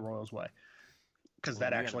coming from the Royals way. Because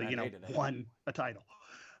that actually, won a title.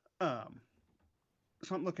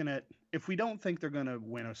 So I'm looking at, if we don't think they're going to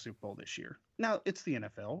win a Super Bowl this year. Now, it's the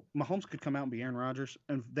NFL. Mahomes could come out and be Aaron Rodgers,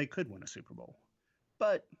 and they could win a Super Bowl.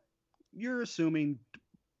 But you're assuming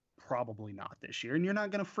probably not this year, and you're not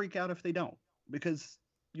going to freak out if they don't, because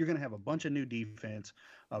you're going to have a bunch of new defense,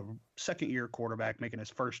 a second-year quarterback making his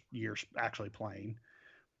first year actually playing.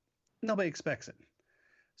 Nobody expects it.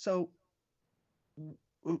 So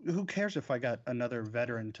who cares if I got another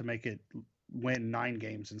veteran to make it win 9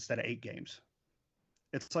 games instead of 8 games?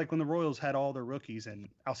 It's like when the Royals had all their rookies and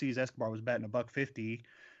Alcides Escobar was batting $150,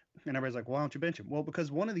 and everybody's like, why don't you bench him? Well,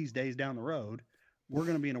 because one of these days down the road, we're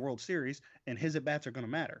going to be in a World Series, and his at-bats are going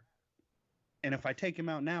to matter. And if I take him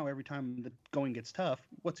out now every time the going gets tough,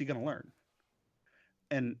 what's he going to learn?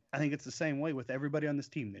 And I think it's the same way with everybody on this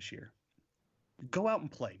team this year. Go out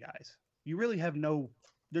and play, guys. You really have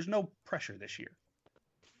there's no pressure this year.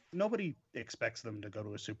 Nobody expects them to go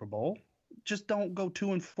to a Super Bowl. Just don't go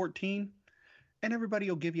 2-14, and everybody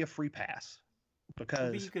will give you a free pass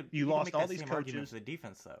because you lost all these coaches. For the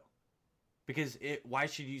defense, though, because why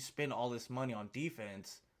should you spend all this money on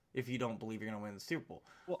defense if you don't believe you're going to win the Super Bowl?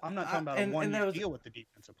 Well, I'm not talking about a one-year deal with the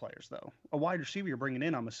defensive players, though. A wide receiver you're bringing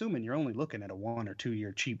in, I'm assuming you're only looking at a 1 or 2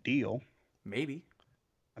 year cheap deal. Maybe.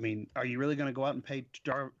 I mean, are you really going to go out and pay?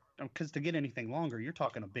 Because to get anything longer, you're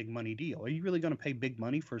talking a big money deal. Are you really going to pay big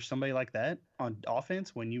money for somebody like that on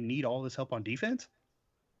offense when you need all this help on defense?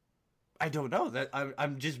 I don't know. That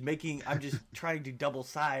I'm just trying to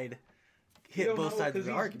hit both sides of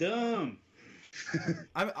the argument. Dumb.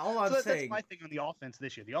 I'm saying. That's my thing on the offense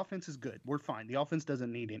this year. The offense is good. We're fine. The offense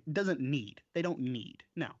doesn't need it. They don't need.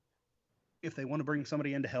 Now, if they want to bring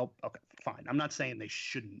somebody in to help, okay, fine. I'm not saying they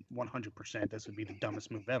shouldn't 100%. This would be the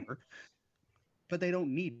dumbest move ever. But they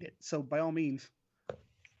don't need it. So by all means,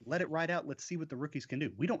 let it ride out. Let's see what the rookies can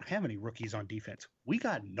do. We don't have any rookies on defense. We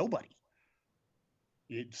got nobody.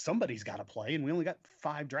 Somebody's got to play, and we only got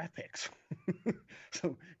 5 draft picks.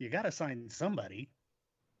 So you got to sign somebody.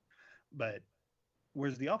 But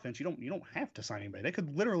whereas the offense, you don't have to sign anybody. They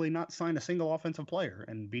could literally not sign a single offensive player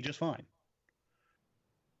and be just fine.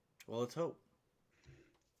 Well, let's hope.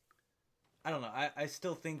 I don't know. I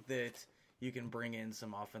still think that you can bring in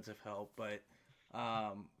some offensive help, but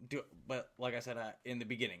like I said in the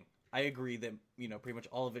beginning, I agree that pretty much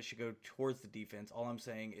all of it should go towards the defense. All I'm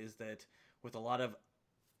saying is that with a lot of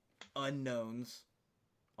unknowns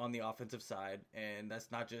on the offensive side, and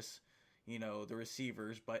that's not just the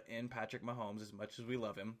receivers, but in Patrick Mahomes, as much as we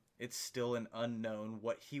love him, it's still an unknown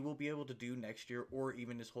what he will be able to do next year or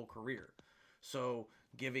even his whole career. So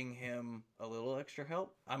giving him a little extra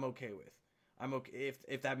help, I'm okay with. I'm okay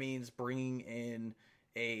if that means bringing in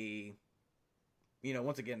a,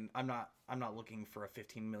 once again, I'm not looking for a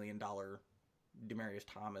 $15 million Demaryius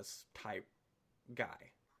Thomas type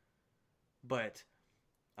guy, but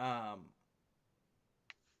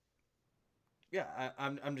yeah,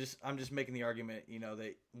 I'm just making the argument,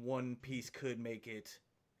 that one piece could make it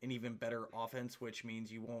an even better offense, which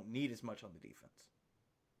means you won't need as much on the defense.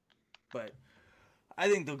 But I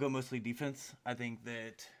think they'll go mostly defense. I think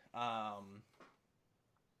that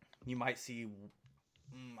you might see,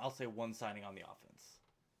 I'll say one signing on the offense,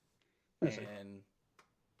 I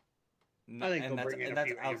think they'll bring in a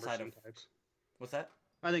few outside Amerson types. What's that?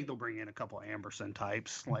 I think they'll bring in a couple of Amerson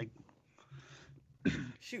types, like.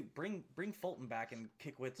 Shoot, bring Fulton back and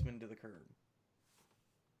kick Witzman to the curb.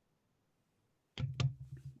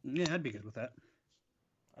 Yeah, I'd be good with that.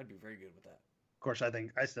 I'd be very good with that. Of course,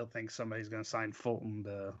 I still think somebody's going to sign Fulton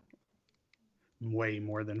to way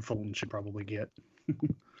more than Fulton should probably get.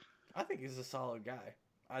 I think he's a solid guy.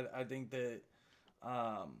 I think that,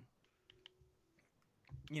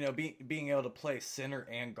 being able to play center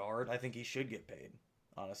and guard, I think he should get paid,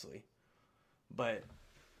 honestly. But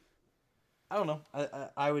I don't know.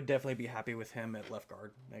 I would definitely be happy with him at left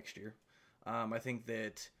guard next year. I think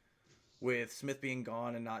that with Smith being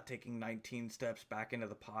gone and not taking 19 steps back into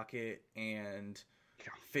the pocket, and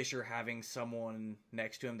Fisher having someone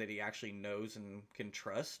next to him that he actually knows and can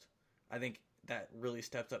trust, I think that really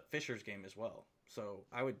steps up Fisher's game as well. So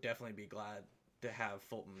I would definitely be glad to have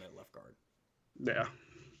Fulton at left guard. Yeah.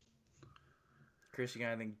 Chris, you got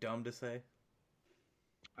anything dumb to say?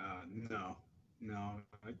 No.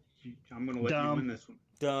 I'm going to let you win this one.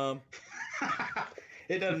 Dumb.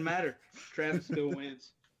 It doesn't matter. Travis still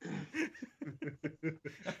wins.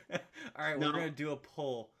 All right, we're going to do a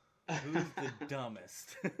poll. Who's the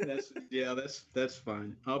dumbest? That's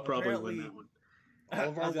fine. I'll probably win that one. All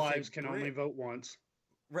of our lives can only vote once.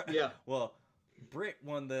 Yeah. Well, Britt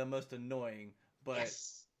won the most annoying, but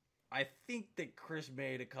yes. I think that Chris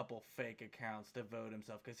made a couple fake accounts to vote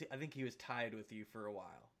himself, because I think he was tied with you for a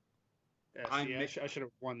while. I should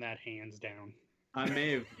have won that hands down. I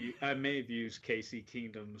may have used Casey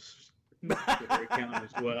Kingdom's Twitter account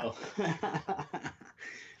as well.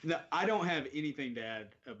 No, I don't have anything to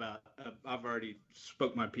add about. I've already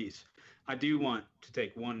spoke my piece. I do want to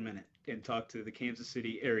take 1 minute and talk to the Kansas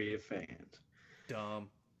City area fans. Dumb.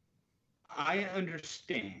 I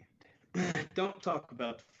understand. Don't talk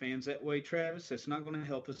about the fans that way, Travis. That's not going to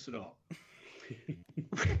help us at all.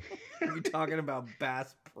 You're talking about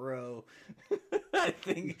Bass Pro. I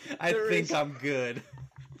think I'm good.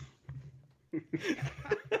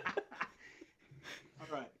 All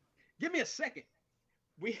right. Give me a second.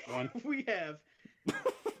 We have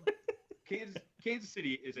Kansas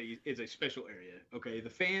City is a special area. Okay, the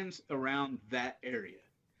fans around that area,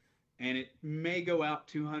 and it may go out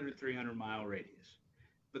 200, 300 mile radius,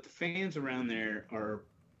 but the fans around there are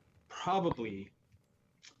probably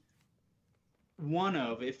one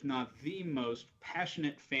of, if not the most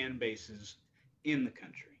passionate fan bases in the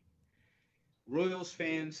country. Royals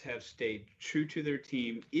fans have stayed true to their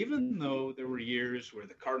team, even though there were years where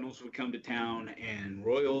the Cardinals would come to town and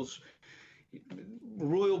Royal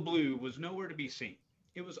Blue was nowhere to be seen.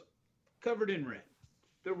 It was covered in red.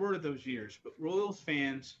 There were those years, but Royals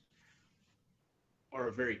fans are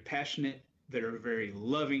a very passionate, they're a very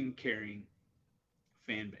loving, caring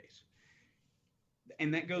fan base.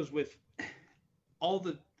 And that goes with all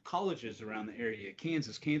the colleges around the area: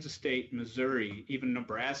 Kansas State, Missouri, even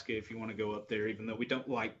Nebraska, if you want to go up there, even though we don't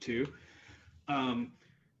like to.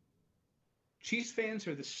 Chiefs fans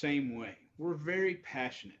are the same way. We're very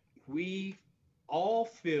passionate. We all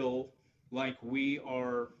feel like we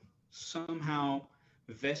are somehow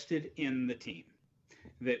vested in the team,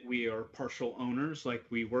 that we are partial owners, like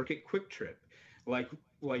we work at Quick Trip, like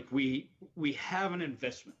we have an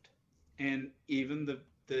investment. And even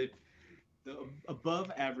the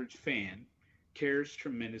above average fan cares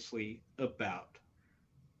tremendously about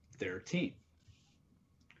their team.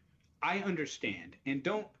 I understand, and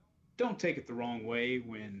don't take it the wrong way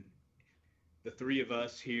when the three of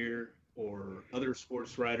us here or other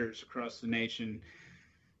sports writers across the nation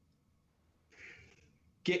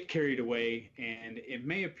get carried away, and it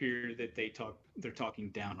may appear that they're talking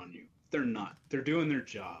down on you. They're not. They're doing their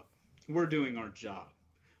job. We're doing our job.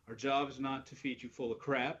 Our job is not to feed you full of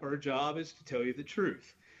crap. Our job is to tell you the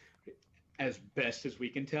truth as best as we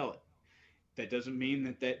can tell it. That doesn't mean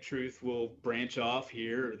that that truth will branch off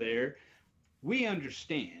here or there. We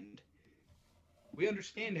understand. We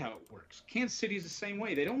understand how it works. Kansas City is the same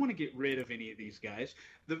way. They don't want to get rid of any of these guys.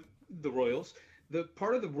 The Royals. The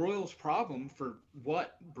part of the Royals' problem for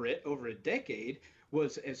Britt, over a decade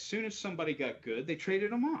was as soon as somebody got good, they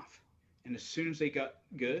traded them off. And as soon as they got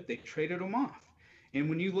good, they traded them off. And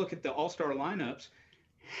when you look at the all-star lineups,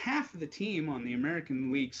 half of the team on the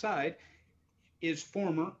American League side is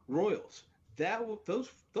former Royals. Those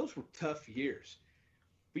were tough years.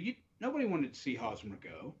 But nobody wanted to see Hosmer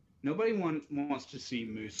go. Nobody wants to see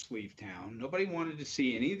Moose leave town. Nobody wanted to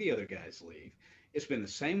see any of the other guys leave. It's been the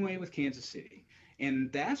same way with Kansas City.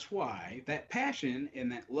 And that's why that passion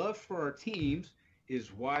and that love for our teams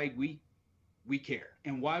is why we care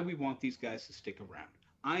and why we want these guys to stick around.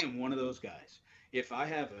 I am one of those guys. If I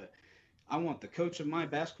want the coach of my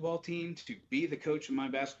basketball team to be the coach of my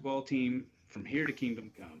basketball team from here to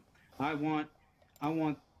kingdom come. I want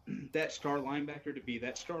that star linebacker to be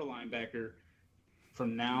that star linebacker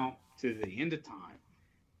from now to the end of time.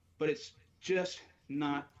 But it's just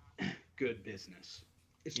not good business.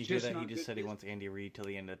 It's you just hear that? not He just said business. he wants Andy Reid till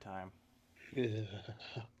the end of time.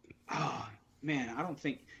 Oh, man, I don't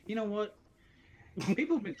think – you know what?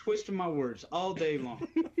 People have been twisting my words all day long.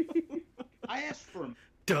 I asked for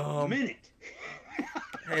a minute.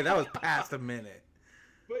 Hey, that was past a minute.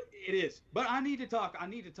 But it is. But I need to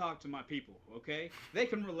talk to my people, okay? They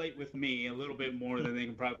can relate with me a little bit more than they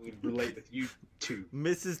can probably relate with you two.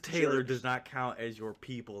 Mrs. Taylor does not count as your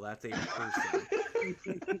people. That's a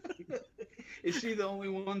person. Is she the only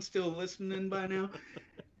one still listening by now?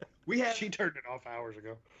 She turned it off hours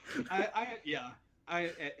ago.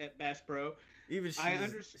 At Bass Pro. Even I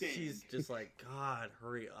understand. She's just like, God,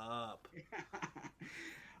 hurry up.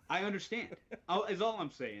 I understand. Is all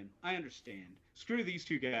I'm saying. I understand. Screw these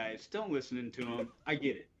two guys. Don't listen to them. I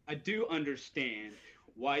get it. I do understand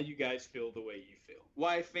why you guys feel the way you feel.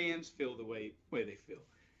 Why fans feel the way they feel.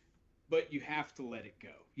 But you have to let it go.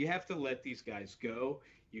 You have to let these guys go.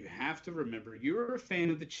 You have to remember you're a fan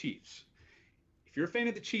of the Chiefs. If you're a fan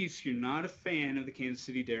of the Chiefs, you're not a fan of the Kansas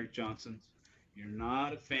City Derrick Johnsons. You're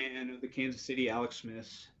not a fan of the Kansas City Alex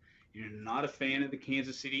Smiths. You're not a fan of the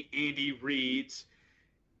Kansas City Andy Reids.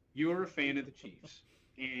 You're a fan of the Chiefs.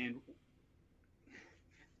 And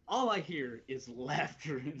all I hear is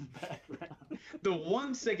laughter in the background. The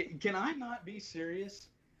 1 second, can I not be serious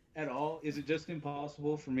at all? Is it just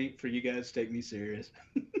impossible for you guys to take me serious?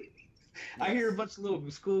 Yes. I hear a bunch of little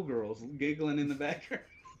schoolgirls giggling in the background.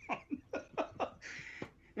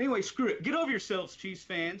 Anyway, screw it. Get over yourselves, Chiefs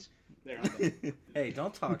fans. There, Hey,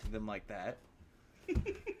 don't talk to them like that.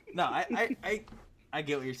 No, I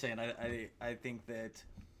get what you're saying. I think that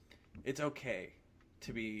it's okay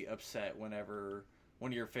to be upset whenever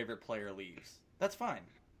one of your favorite player leaves. That's fine.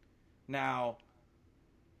 Now,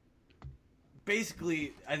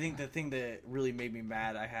 basically, I think the thing that really made me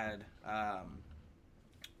mad, I had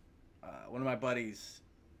one of my buddies,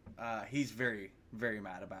 he's very, very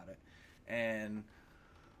mad about it. And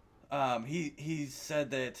he said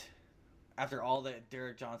that after all that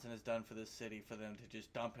Derrick Johnson has done for this city, for them to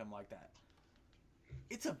just dump him like that.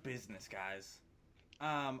 It's a business, guys.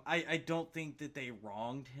 I don't think that they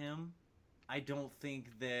wronged him. I don't think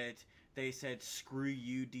that they said, screw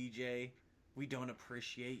you, DJ. We don't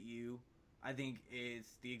appreciate you. I think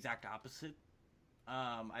it's the exact opposite.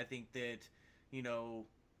 I think that,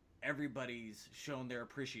 everybody's shown their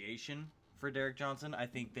appreciation for Derrick Johnson. I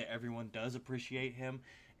think that everyone does appreciate him.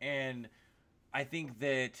 And I think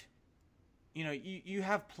that, you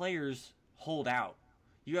have players hold out.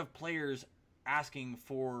 You have players asking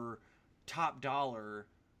for top dollar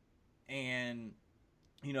and,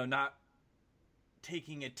 not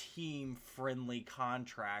taking a team-friendly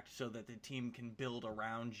contract so that the team can build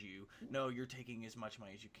around you. No, you're taking as much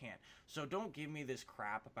money as you can. So don't give me this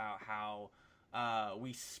crap about how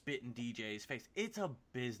we spit in DJ's face. It's a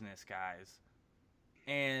business, guys.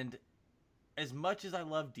 And as much as I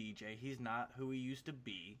love DJ, he's not who he used to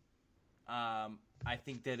be. I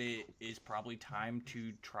think that it is probably time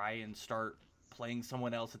to try and start playing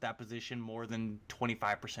someone else at that position more than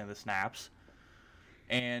 25% of the snaps.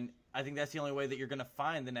 And I think that's the only way that you're going to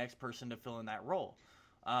find the next person to fill in that role.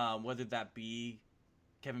 Whether that be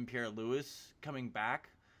Kevin Pierre-Louis coming back,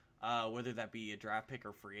 whether that be a draft pick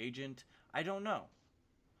or free agent, I don't know.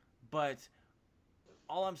 But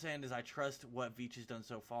all I'm saying is I trust what Veach has done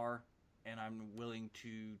so far. and I'm willing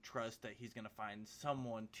to trust that he's going to find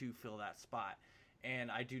someone to fill that spot.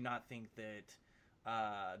 And I do not think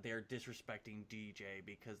that they're disrespecting DJ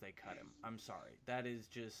because they cut him. I'm sorry. That is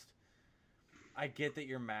just... I get that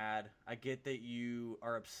you're mad. I get that you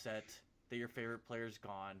are upset that your favorite player's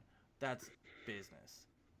gone. That's business.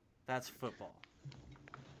 That's football.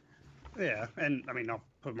 Yeah, and I mean, I'll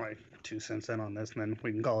put my 2 cents in on this, and then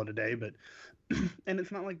we can call it a day. But and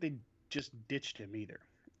it's not like they just ditched him either.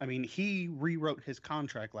 I mean, he rewrote his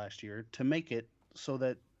contract last year to make it so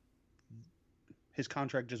that his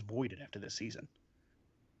contract just voided after this season.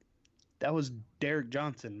 That was Derrick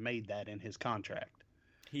Johnson made that in his contract.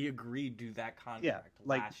 He agreed to that contract. Yeah,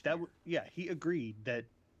 like last that. year. Yeah, he agreed that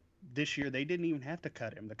this year they didn't even have to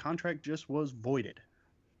cut him. The contract just was voided,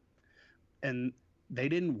 and they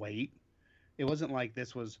didn't wait. It wasn't like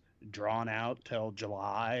this was drawn out till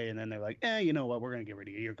July, and then they're like, you know what, we're going to get rid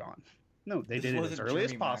of you. You're gone. No, they did it as early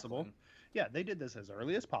as possible. Macklin. Yeah, they did this as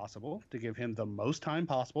early as possible to give him the most time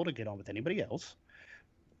possible to get on with anybody else.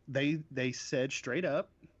 They said straight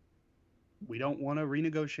up, we don't want to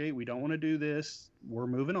renegotiate. We don't want to do this. We're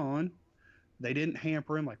moving on. They didn't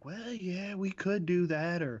hamper him like, well, yeah, we could do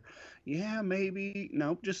that, or yeah, maybe.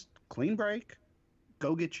 No, just clean break.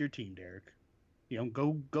 Go get your team, Derrick.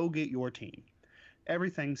 Go get your team.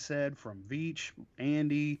 Everything said from Veach,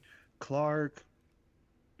 Andy, Clark,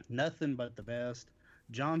 nothing but the best.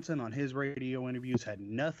 Johnson on his radio interviews had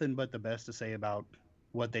nothing but the best to say about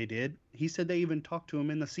what they did. He said they even talked to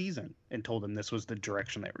him in the season and told him this was the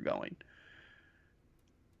direction they were going.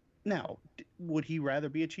 Now, would he rather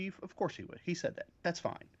be a Chief? Of course he would. He said that. That's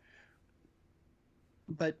fine.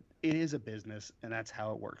 But it is a business, and that's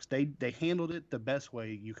how it works. They handled it the best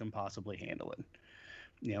way you can possibly handle it.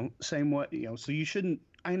 Same way, so you shouldn't,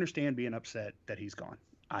 I understand being upset that he's gone.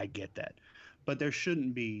 I get that. But there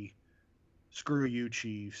shouldn't be screw you,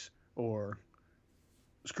 Chiefs, or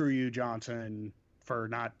screw you, Johnson, for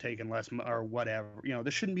not taking less or whatever.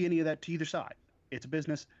 There shouldn't be any of that to either side. It's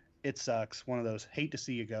business. It sucks. One of those hate to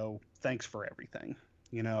see you go, thanks for everything,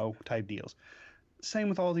 type deals. Same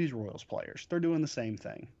with all these Royals players. They're doing the same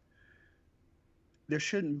thing. There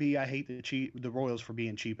shouldn't be, I hate the Royals for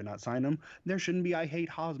being cheap and not signing them. There shouldn't be, I hate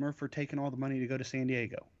Hosmer for taking all the money to go to San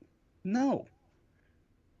Diego. No.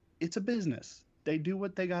 It's a business. They do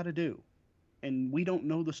what they got to do. And we don't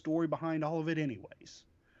know the story behind all of it anyways.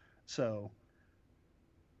 So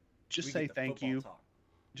just say thank you. Talk.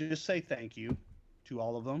 Just say thank you to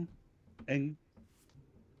all of them. And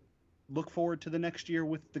look forward to the next year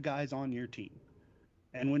with the guys on your team.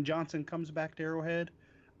 And when Johnson comes back to Arrowhead,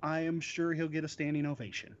 I am sure he'll get a standing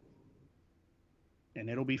ovation. And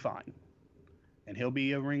it'll be fine. And he'll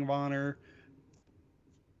be a Ring of Honor,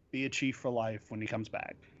 be a Chief for life when he comes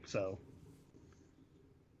back. So.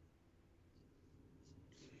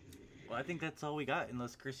 Well, I think that's all we got.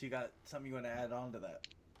 Unless, Chris, you got something you want to add on to that?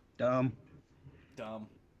 Dumb.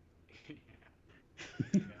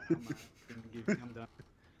 Yeah, I'm done.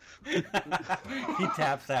 He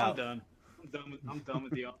taps out. I'm done.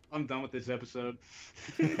 I'm done with this episode.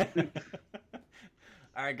 All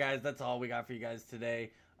right, guys, that's all we got for you guys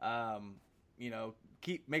today.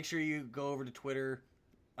 Make sure you go over to Twitter,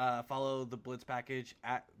 follow the Blitz Package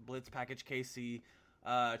at Blitz Package KC.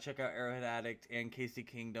 Check out Arrowhead Addict and KC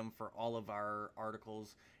Kingdom for all of our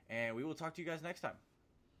articles, and we will talk to you guys next time.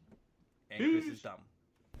 And Chris is dumb.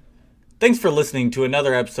 Thanks for listening to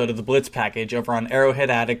another episode of the Blitz Package over on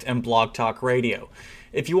Arrowhead Addict and Blog Talk Radio.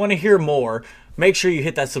 If you want to hear more, make sure you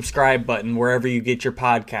hit that subscribe button wherever you get your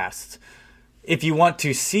podcasts. If you want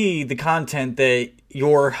to see the content that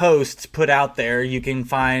your hosts put out there, you can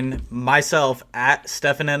find myself at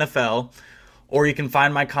Stefan NFL, or you can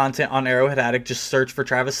find my content on Arrowhead Addict. Just search for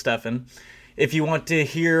Travis Stefan. If you want to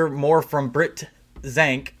hear more from Britt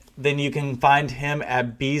Zank, then you can find him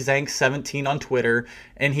at bzank17 on Twitter,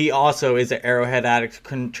 and he also is an Arrowhead Addict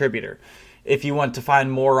contributor. If you want to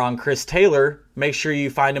find more on Chris Taylor, make sure you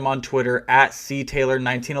find him on Twitter at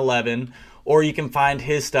ctaylor1911, or you can find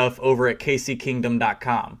his stuff over at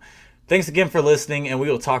kckingdom.com. Thanks again for listening, and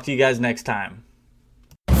we will talk to you guys next time.